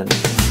you soon.